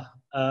 Yeah,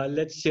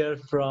 let's hear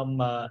from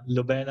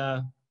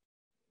Lubaina.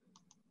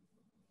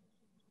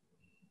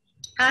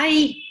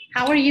 Hi,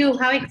 how are you?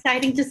 How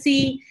exciting to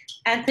see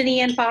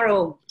Anthony and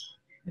Paro.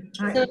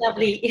 Hi. So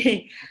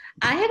lovely.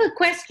 I have a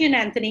question,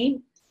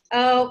 Anthony.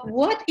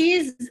 What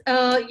is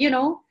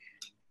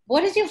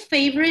your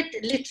favorite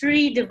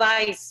literary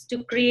device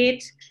to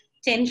create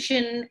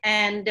tension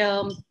and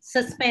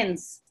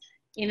suspense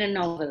in a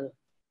novel?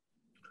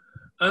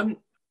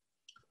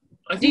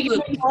 I think do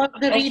you involve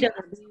the reader?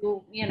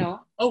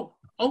 Oh,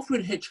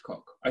 Alfred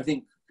Hitchcock, I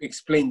think,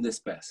 explained this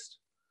best.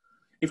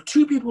 If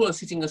 2 people are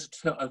sitting at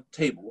a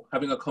table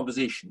having a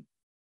conversation,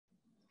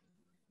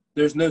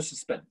 there's no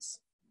suspense.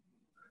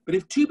 But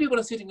if 2 people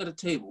are sitting at a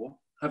table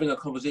having a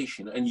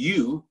conversation and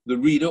you, the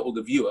reader or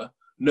the viewer,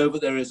 know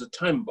that there is a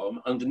time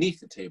bomb underneath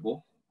the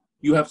table,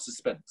 you have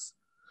suspense.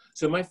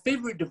 So my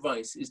favorite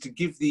device is to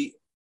give the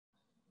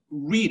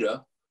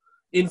reader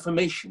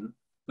information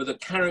that the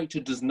character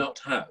does not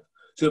have.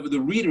 So that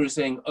the reader is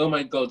saying, oh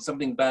my God,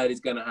 something bad is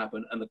going to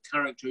happen, and the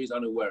character is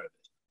unaware of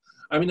it.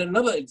 I mean,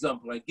 another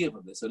example I give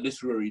of this, a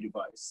literary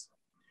device,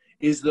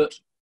 is that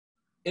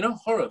in a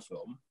horror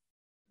film,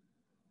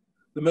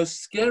 the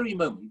most scary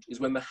moment is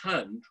when the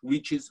hand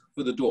reaches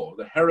for the door.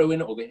 The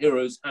heroine or the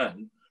hero's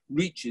hand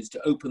reaches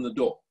to open the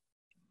door.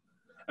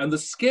 And the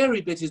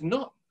scary bit is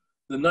not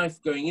the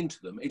knife going into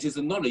them. It is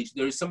the knowledge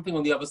there is something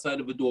on the other side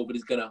of the door that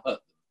is going to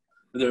hurt them.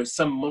 That there is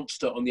some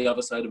monster on the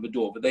other side of the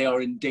door, but they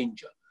are in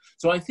danger.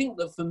 So I think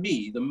that for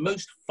me, the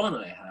most fun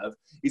I have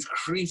is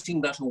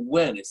creating that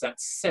awareness, that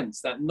sense,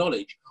 that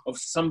knowledge of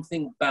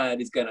something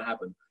bad is going to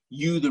happen.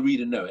 You, the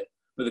reader, know it,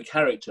 but the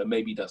character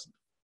maybe doesn't.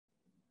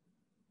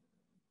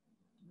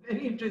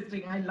 Very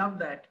interesting. I love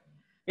that.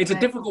 It's a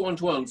difficult one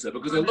to answer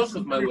because a lot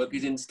of my work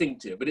is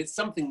instinctive, but it's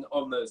something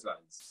on those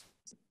lines.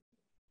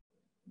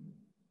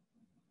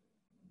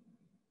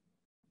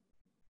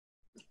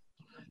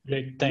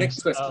 Great, thanks.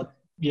 Next question.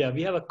 Yeah,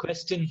 we have a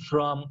question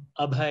from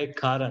Abhay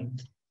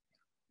Karant.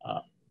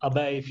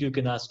 Abhay, if you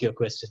can ask your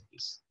question,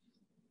 please.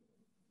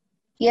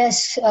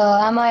 Yes,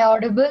 am I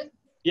audible?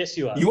 Yes,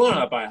 you are. You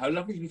are, Abhay. How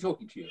lovely to be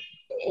talking to you.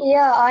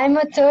 Yeah, I'm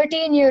a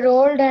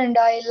 13-year-old and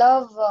I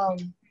love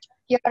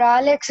your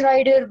Alex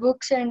Rider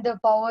books and The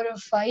Power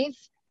of Five.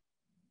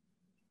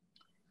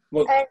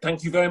 Well, And,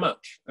 thank you very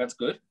much. That's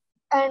good.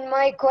 and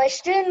my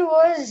question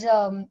was,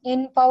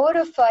 in Power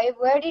of Five,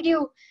 where did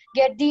you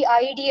get the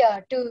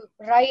idea to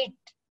write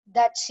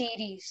that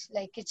series?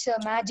 Like, it's a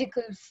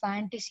magical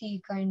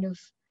fantasy kind of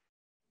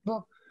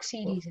book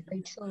series,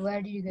 right? So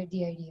where did you get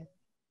the idea?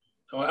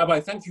 Oh,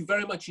 Abai, thank you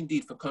very much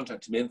indeed for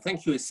contacting me, and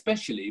thank you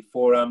especially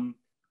for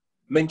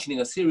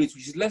mentioning a series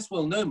which is less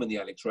well known than the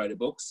Alex Rider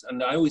books.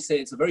 And I always say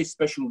it's a very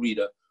special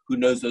reader who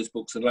knows those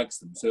books and likes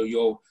them.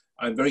 So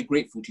I'm very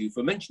grateful to you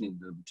for mentioning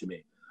them to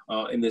me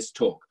in this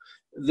talk.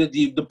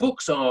 The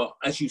books are,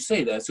 as you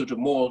say, they're sort of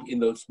more in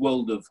the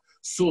world of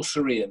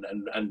sorcery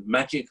and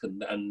magic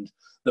and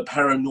the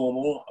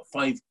paranormal.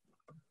 5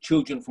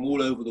 children from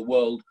all over the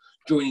world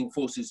joining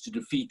forces to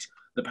defeat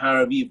the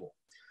power of evil.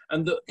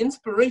 And the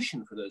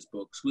inspiration for those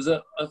books was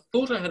a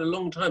thought I had a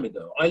long time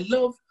ago. I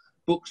love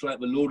books like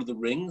The Lord of the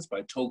Rings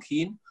by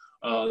Tolkien,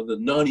 the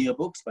Narnia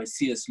books by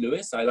C.S.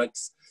 Lewis. I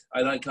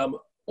like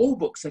all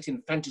books set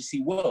in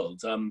fantasy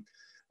worlds.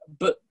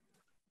 But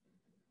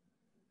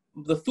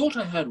the thought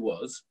I had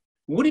was,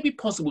 would it be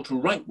possible to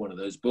write one of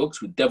those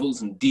books with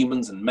devils and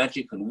demons and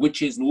magic and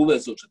witches and all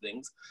those sorts of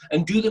things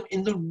and do them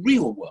in the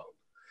real world?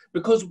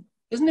 Because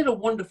isn't it a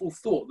wonderful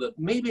thought that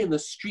maybe in the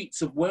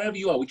streets of wherever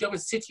you are, whichever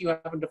city you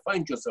happen to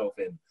find yourself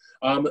in,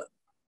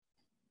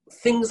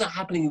 things are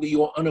happening that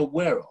you are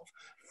unaware of.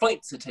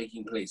 Fights are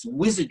taking place,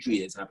 wizardry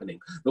is happening,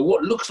 but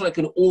what looks like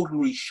an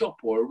ordinary shop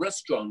or a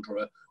restaurant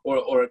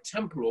or a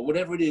temple or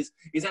whatever it is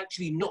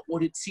actually not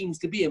what it seems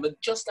to be. And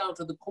but just out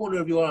of the corner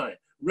of your eye,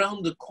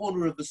 round the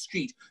corner of the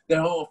street,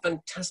 there are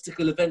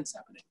fantastical events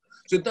happening.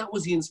 So that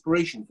was the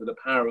inspiration for the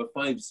Power of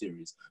Five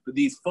series. But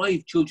these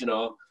 5 children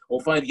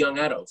or 5 young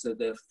adults,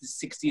 they're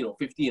 16 or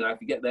 15, I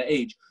forget their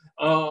age,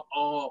 are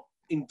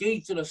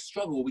engaged in a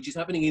struggle which is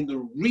happening in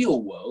the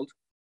real world,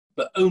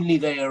 but only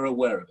they are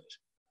aware of it.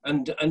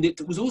 And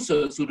it was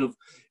also sort of,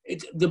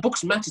 the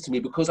books mattered to me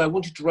because I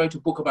wanted to write a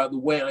book about the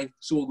way I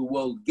saw the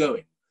world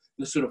going,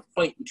 the sort of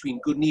fight between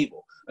good and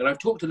evil. And I've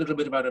talked a little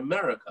bit about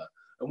America.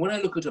 And when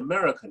I look at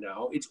America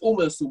now, it's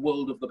almost the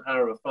world of the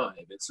Power of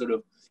Five. It's sort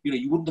of,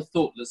 you wouldn't have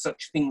thought that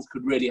such things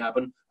could really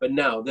happen, but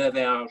now there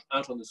they are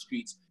out on the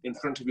streets in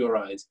front of your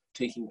eyes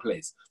taking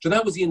place. So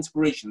that was the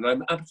inspiration. And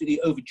I'm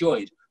absolutely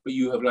overjoyed that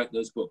you have liked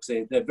those books.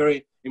 They're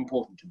very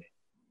important to me.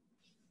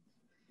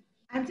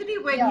 Anthony,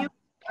 when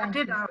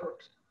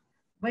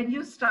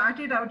you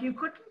started out, you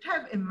couldn't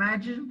have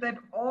imagined that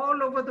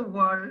all over the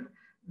world,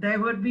 there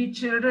would be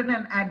children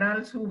and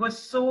adults who were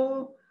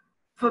so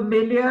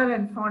familiar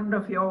and fond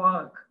of your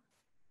work.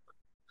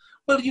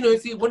 Well,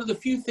 see, one of the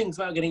few things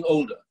about getting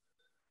older,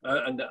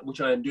 and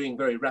which I am doing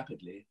very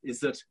rapidly,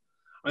 is that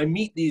I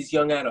meet these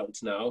young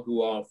adults now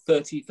who are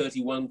 30,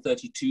 31,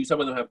 32,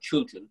 some of them have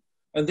children,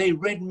 and they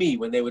read me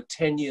when they were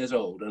 10 years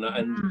old,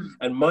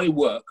 and my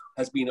work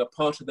has been a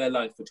part of their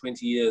life for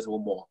 20 years or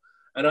more.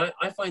 And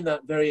I find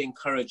that very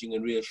encouraging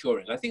and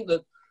reassuring. I think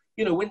that,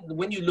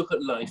 when you look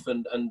at life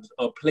and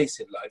our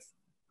place in life,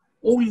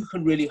 all you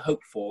can really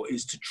hope for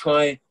is to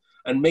try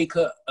and make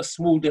a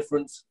small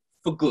difference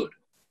for good,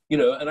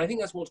 and I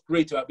think that's what's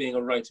great about being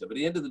a writer. But at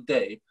the end of the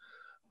day,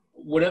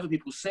 whatever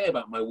people say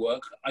about my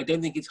work, I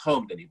don't think it's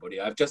harmed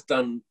anybody. I've just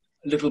done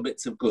little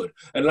bits of good.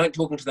 And like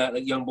talking to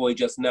that young boy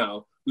just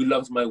now who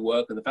loves my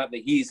work, and the fact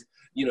that he's,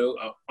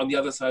 on the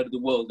other side of the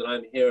world and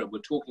I'm here and we're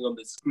talking on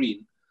this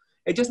screen,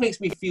 it just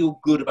makes me feel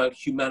good about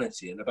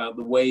humanity and about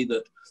the way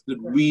that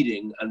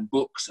reading and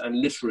books and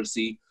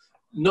literacy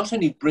not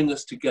only bring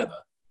us together,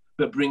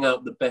 but bring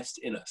out the best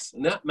in us.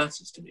 And that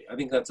matters to me. I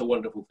think that's a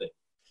wonderful thing.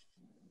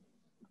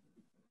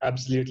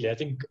 Absolutely. I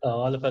think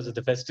all of us at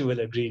the festival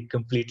agree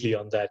completely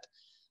on that.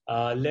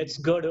 Let's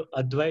go to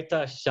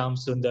Advaita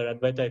Shamsundar.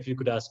 Advaita, if you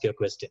could ask your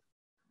question.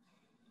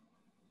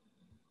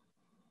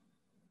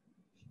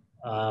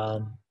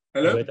 Hello?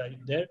 Advaita, are you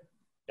there?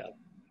 Yeah.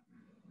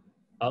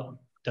 Oh,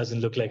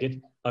 doesn't look like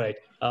it. All right.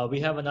 We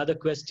have another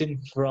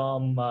question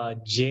from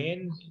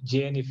Jane.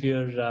 Jane, if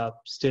you're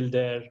still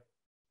there.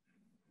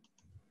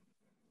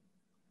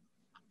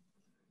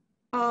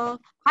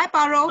 Hi,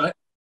 Paro. Hi.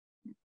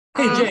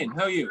 Hey, Jane,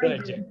 how are you? Go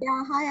ahead, Jane.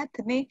 Yeah, hi,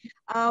 Anthony.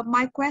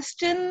 My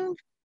question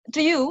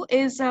to you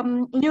is,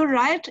 you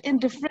write in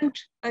different,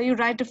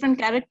 different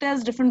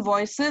characters, different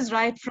voices,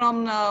 right?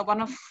 From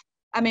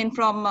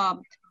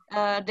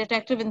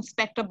Detective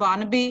Inspector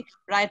Barnaby,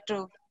 right,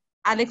 to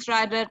Alex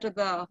Rider, to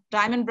the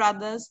Diamond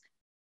Brothers.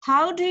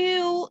 How do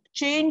you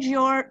change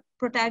your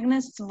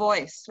protagonist's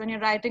voice when you're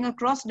writing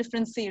across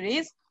different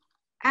series?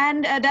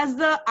 And does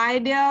the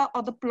idea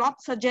or the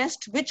plot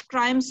suggest which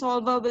crime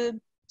solver will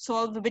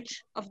solve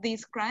which of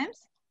these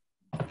crimes?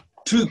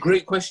 2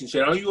 great questions,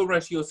 Jane. Are you a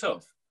writer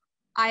yourself?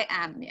 I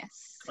am,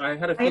 yes. I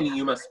had a feeling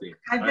you must be.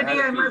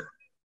 Anthony,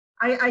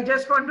 I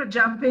just want to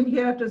jump in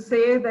here to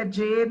say that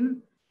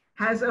Jane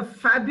has a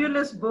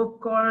fabulous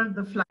book called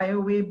The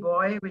Flyaway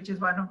Boy, which is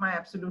one of my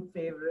absolute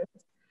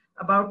favorites,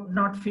 about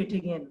not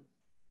fitting in.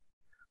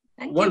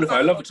 Wonderful.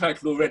 I love the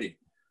title already.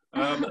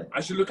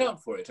 I should look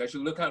out for it. I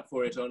should look out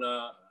for it on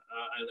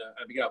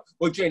and pick it up.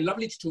 Well, Jane,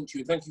 lovely to talk to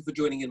you. Thank you for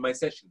joining in my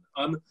session.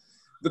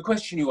 The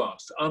question you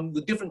asked,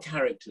 the different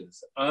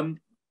characters,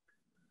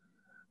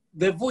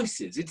 their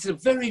voices. It's a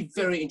very,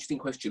 very interesting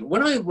question.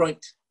 When I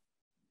write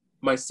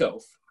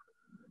myself,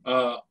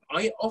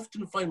 I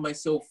often find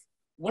myself,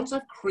 once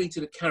I've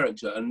created a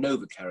character and know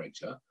the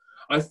character,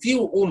 I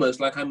feel almost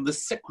like I'm the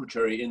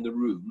secretary in the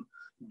room,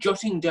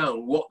 jotting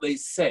down what they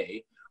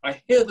say.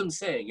 I hear them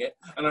saying it,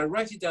 and I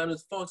write it down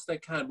as fast as I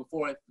can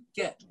before I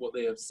forget what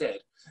they have said.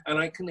 And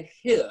I can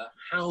hear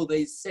how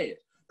they say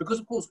it. Because,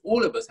 of course,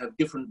 all of us have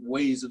different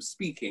ways of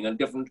speaking and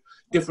different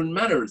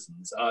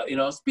mannerisms in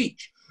our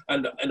speech.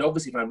 And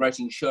obviously, if I'm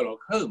writing Sherlock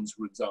Holmes,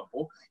 for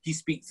example, he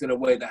speaks in a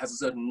way that has a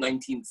certain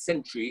 19th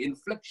century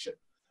inflection.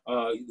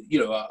 You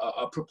know,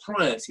 a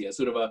propriety, a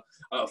sort of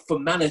a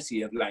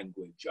formality of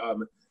language.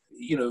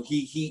 You know,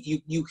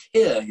 you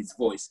hear his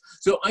voice.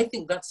 So I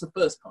think that's the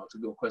first part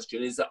of your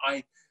question, is that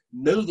I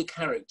know the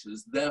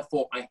characters,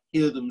 therefore I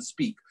hear them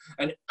speak.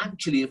 And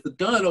actually, if the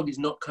dialogue is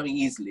not coming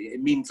easily,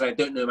 it means I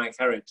don't know my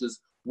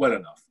characters well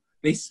enough.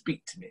 They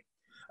speak to me.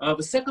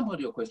 The second part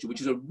of your question, which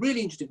is a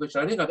really interesting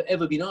question, I don't think I've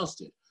ever been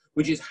asked it,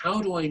 which is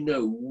how do I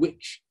know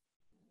which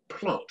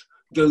plot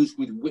goes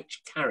with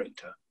which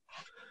character?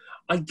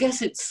 I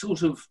guess it's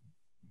sort of,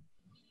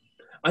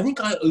 I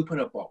think I open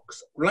a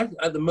box. Right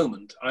at the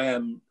moment, I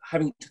am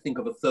having to think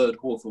of a third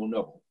Hawthorne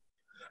novel.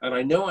 And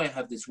I know I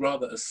have this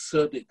rather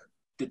acerbic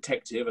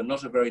detective and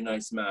not a very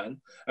nice man.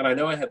 And I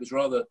know I have this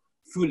rather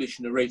foolish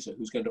narrator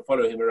who's going to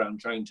follow him around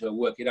trying to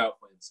work it out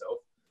for himself.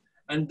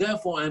 And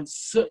therefore, I'm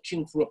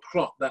searching for a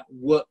plot that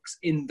works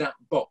in that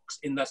box,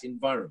 in that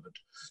environment.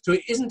 So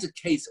it isn't a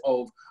case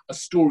of a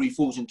story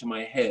falls into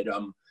my head.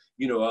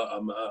 You know,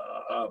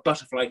 a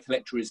butterfly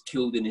collector is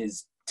killed in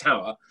his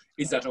tower.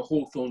 Is that a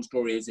Hawthorne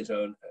story? Is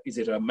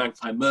it a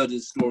Magpie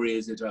Murders story?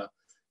 Is it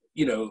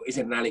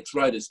an Alex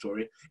Rider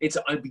story?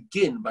 I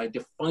begin by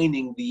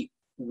defining the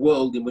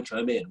world in which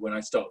I'm in when I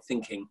start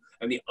thinking,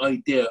 and the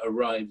idea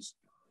arrives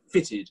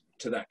fitted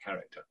to that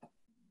character.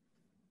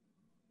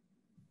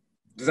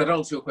 Does that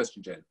answer your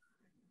question, Jane?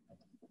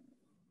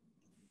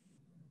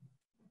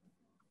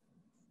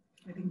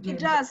 It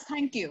does,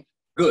 thank you.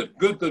 Good,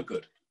 good, good,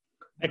 good.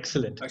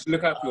 Excellent. I should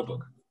look out for your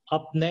book.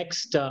 Up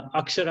next,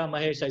 Akshara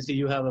Mahesh, I see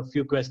you have a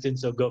few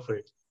questions, so go for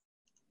it.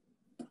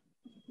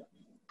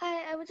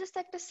 Hi, I would just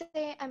like to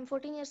say I'm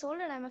 14 years old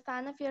and I'm a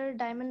fan of your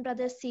Diamond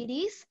Brothers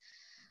series.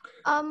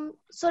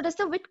 So does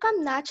the wit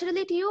come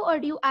naturally to you or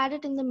do you add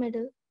it in the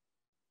middle?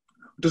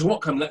 Does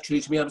what come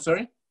naturally to me, I'm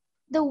sorry?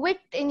 The wit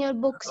in your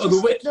books. Oh,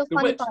 the wit. The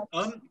funny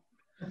parts.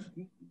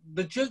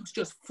 The jokes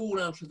just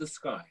fall out of the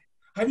sky.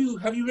 Have you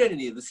read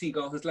any of The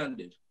Seagull Has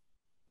Landed?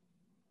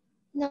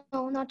 No,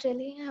 not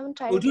really. I haven't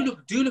tried Well,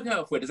 it. do look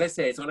out for it. As I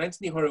say, it's on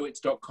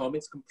anthonyhorowitz.com.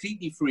 It's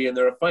completely free and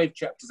there are 5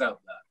 chapters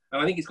out there.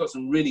 And I think it's got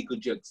some really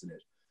good jokes in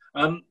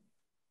it.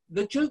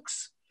 The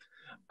jokes,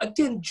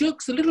 again,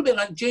 jokes a little bit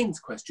like Jane's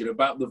question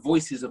about the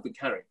voices of the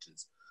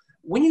characters.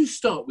 When you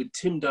start with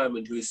Tim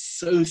Diamond, who is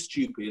so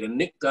stupid, and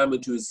Nick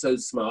Diamond, who is so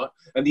smart,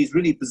 and these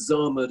really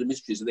bizarre murder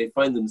mysteries that they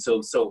find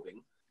themselves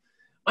solving,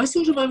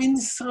 I'm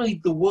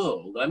inside the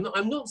world.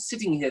 I'm not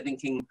sitting here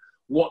thinking,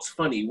 what's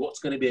funny, what's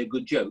going to be a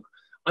good joke.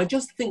 I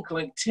just think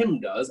like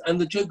Tim does, and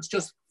the jokes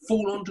just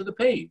fall onto the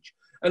page.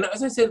 And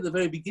as I said at the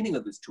very beginning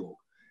of this talk,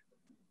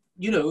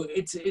 you know,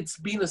 it's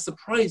been a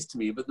surprise to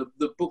me, but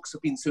the books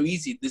have been so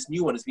easy, this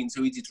new one has been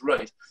so easy to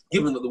write,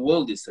 given that the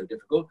world is so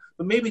difficult.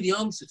 But maybe the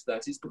answer to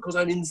that is because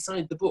I'm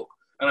inside the book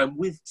and I'm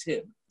with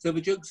Tim, so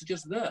the jokes are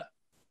just there.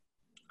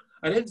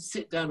 I don't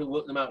sit down and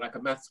work them out like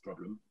a maths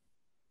problem,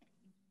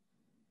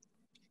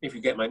 if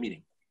you get my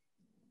meaning.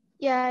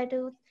 Yeah, I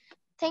do.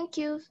 Thank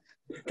you.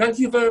 Thank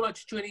you very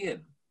much for joining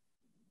in.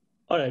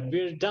 All right,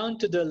 we're down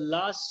to the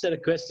last set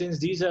of questions.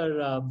 These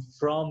are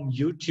from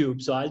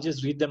YouTube, so I'll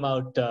just read them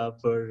out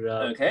for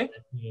okay.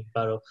 Anthony and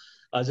Paro.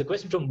 There's a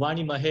question from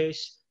Vani Mahesh.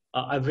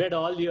 I've read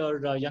all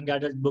your young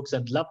adult books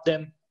and loved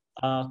them.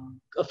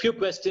 A few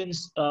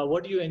questions.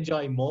 What do you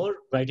enjoy more,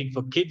 writing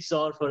for kids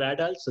or for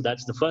adults? So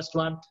that's the first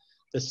one.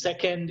 The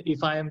second,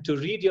 if I am to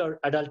read your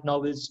adult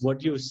novels, what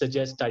do you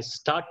suggest I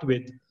start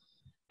with?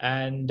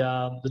 And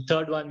the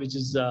third one, which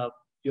is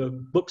your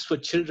books for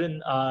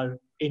children are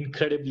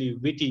incredibly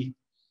witty.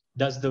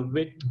 Does the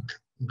wit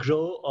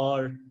grow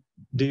or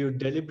do you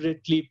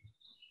deliberately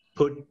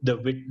put the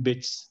wit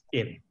bits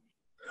in?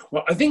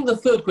 Well, I think the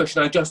third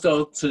question I just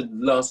answered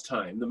last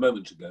time, the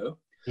moment ago.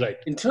 Right.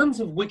 In terms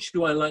of which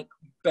do I like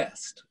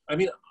best, I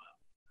mean,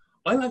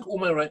 I like all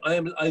my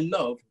writing. I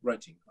love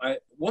writing.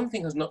 One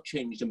thing has not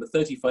changed in the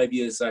 35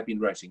 years I've been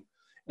writing,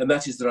 and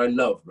that is that I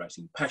love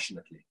writing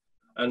passionately,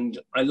 and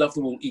I love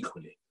them all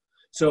equally.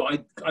 So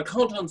I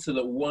can't answer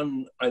that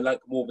one I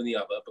like more than the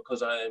other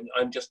because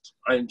I'm just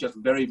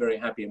very, very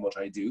happy in what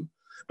I do.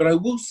 But I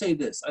will say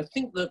this, I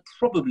think that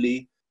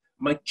probably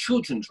my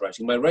children's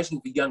writing, my writing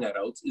for young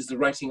adults, is the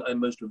writing I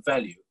most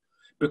value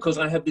because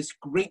I have this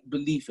great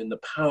belief in the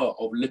power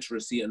of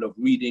literacy and of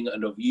reading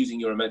and of using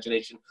your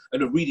imagination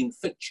and of reading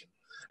fiction.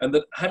 And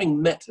that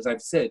having met, as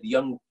I've said,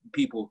 young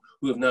people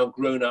who have now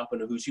grown up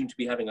and who seem to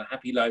be having a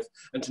happy life,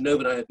 and to know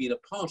that I have been a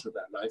part of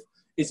that life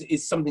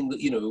is something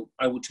that, you know,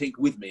 I will take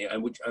with me,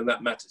 and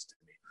that matters to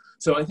me.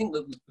 So I think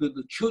that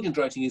the children's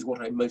writing is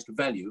what I most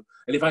value.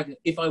 And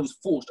if I was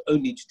forced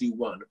only to do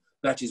one,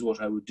 that is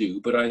what I would do.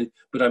 But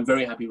I'm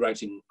very happy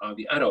writing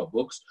the adult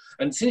books.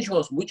 And since you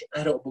asked which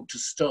adult book to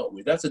start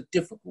with, that's a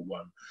difficult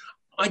one.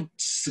 I'd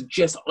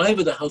suggest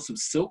either The House of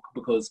Silk,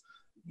 because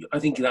I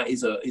think that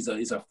is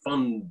a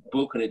fun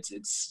book, and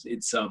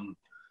it's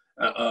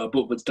a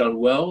book that's done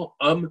well.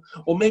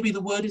 Or maybe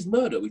The Word is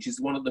Murder, which is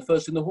one of the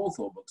first in the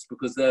Hawthorne books,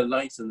 because they're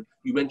light, and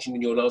you mentioned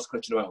in your last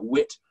question about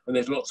wit, and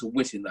there's lots of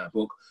wit in that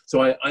book.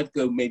 So I'd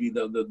go maybe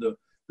the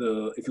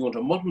if you want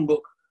a modern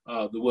book,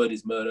 The Word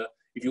is Murder.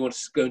 If you want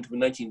to go into the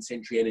 19th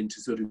century and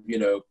into sort of, you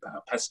know,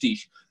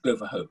 pastiche, go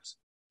for Holmes.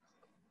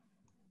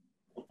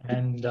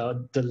 And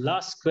the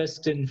last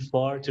question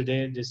for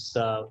today, this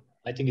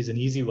I think is an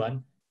easy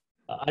one.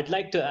 I'd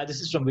like to,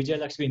 this is from Vijay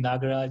Lakshmi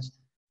Nagaraj.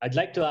 I'd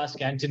like to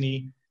ask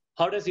Anthony,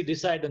 how does he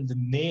decide on the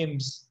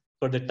names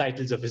for the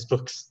titles of his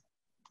books?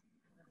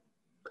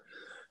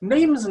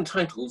 Names and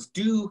titles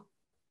do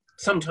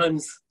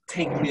sometimes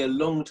take me a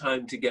long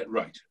time to get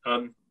right.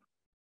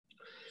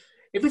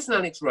 If it's an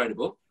Alex Rider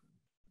book,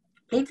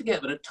 don't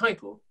forget that a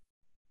title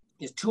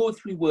is 2 or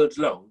 3 words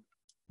long,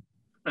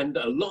 and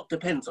a lot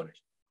depends on it.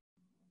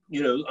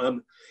 You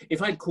know,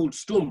 if I'd called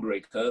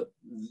Stormbreaker,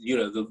 you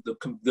know,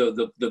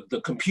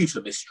 the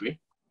computer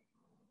mystery,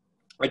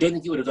 I don't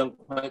think it would have done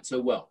quite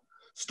so well.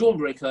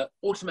 Stormbreaker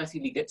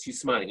automatically gets you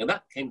smiling, and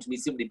that came to me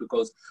simply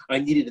because I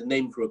needed a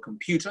name for a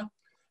computer.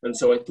 And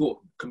so I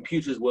thought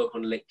computers work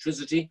on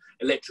electricity,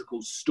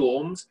 electrical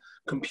storms.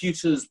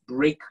 Computers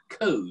break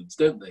codes,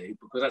 don't they?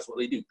 Because that's what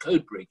they do,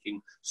 code breaking,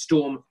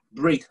 storm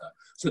breaker.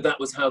 So that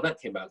was how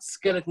that came about.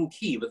 Skeleton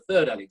Key, the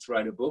third Alex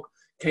Rider book,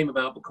 came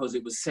about because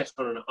it was set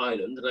on an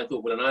island. And I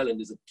thought, well, an island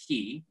is a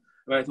key.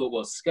 And I thought,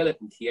 well,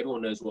 skeleton key,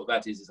 everyone knows what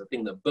that is. It's a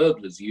thing that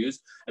burglars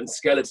use, and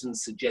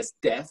skeletons suggest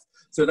death.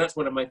 So that's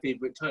one of my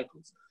favorite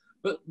titles.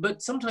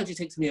 But sometimes it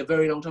takes me a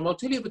very long time. I'll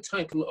tell you the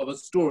title of a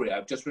story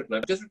I've just written.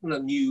 I've just written a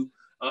new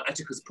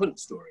Atticus Punt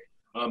story.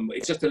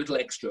 It's just a little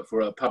extra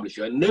for a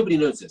publisher, and nobody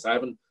knows this. I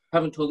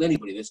haven't told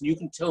anybody this, and you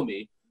can tell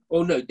me.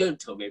 Oh no, don't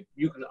tell me.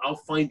 I'll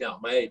find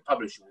out. My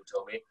publisher will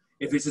tell me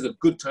if this is a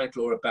good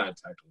title or a bad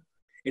title.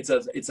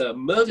 It's a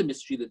murder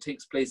mystery that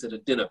takes place at a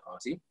dinner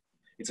party.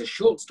 It's a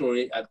short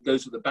story that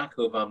goes to the back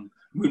of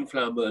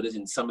Moonflower Murders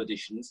in some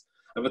editions.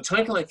 And the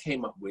title I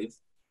came up with,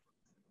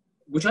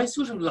 which I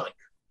sort of like,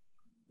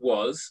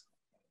 was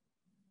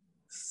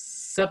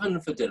 7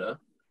 for dinner,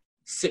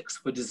 6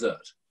 for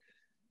dessert.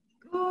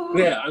 Ooh.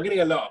 Yeah, I'm getting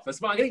a laugh.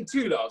 I'm getting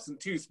 2 laughs and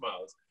 2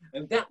 smiles.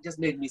 And that just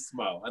made me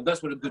smile. And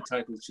that's what a good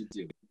title should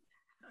do.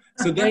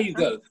 So there you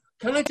go.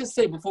 Can I just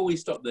say before we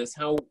stop this,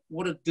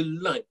 what a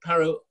delight.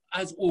 Paro,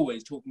 as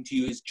always, talking to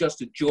you is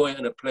just a joy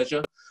and a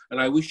pleasure. And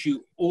I wish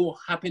you all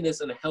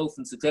happiness and health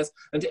and success.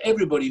 And to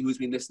everybody who's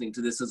been listening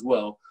to this as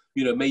well,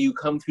 you know, may you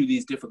come through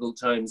these difficult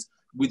times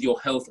with your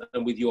health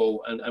and with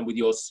your with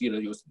your, you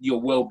know, your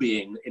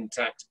well-being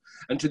intact.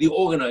 And to the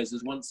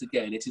organizers, once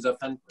again, it is a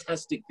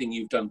fantastic thing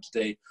you've done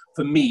today,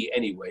 for me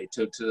anyway,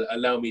 to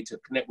allow me to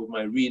connect with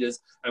my readers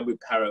and with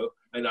Paro.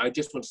 And I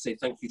just want to say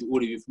thank you to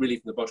all of you, really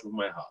from the bottom of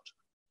my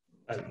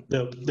heart.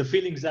 The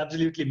feeling is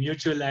absolutely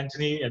mutual,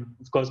 Anthony, and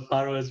of course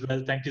Paro as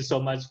well. Thank you so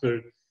much for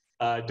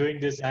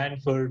doing this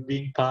and for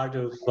being part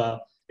of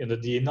you know,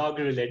 the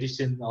inaugural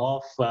edition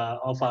of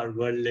our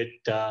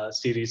WorldLit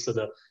series. So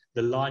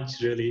the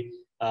launch really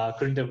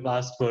couldn't have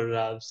asked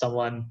for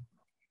someone.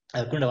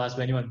 Couldn't have asked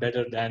for anyone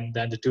better than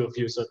the two of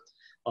you. So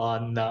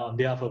on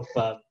behalf of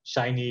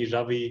Shiny,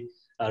 Ravi,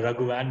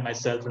 Raghu, and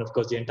myself, and of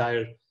course the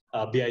entire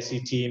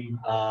BIC team,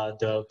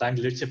 the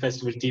Bangalore Literature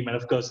Festival team, and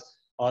of course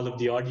all of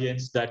the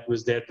audience that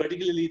was there,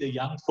 particularly the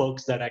young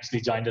folks that actually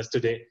joined us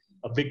today.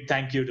 A big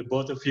thank you to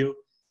both of you.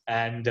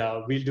 And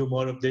we'll do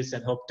more of this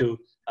and hope to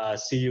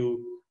see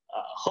you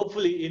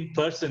hopefully in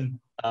person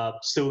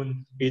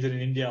soon, either in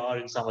India or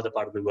in some other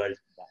part of the world.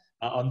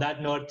 On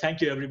that note,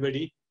 thank you,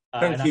 everybody.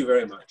 Thank you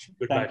very much.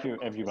 Thank you,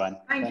 everyone.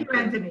 Thank you,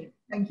 Anthony.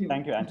 Thank you.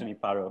 Thank you, Anthony,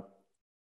 Paro.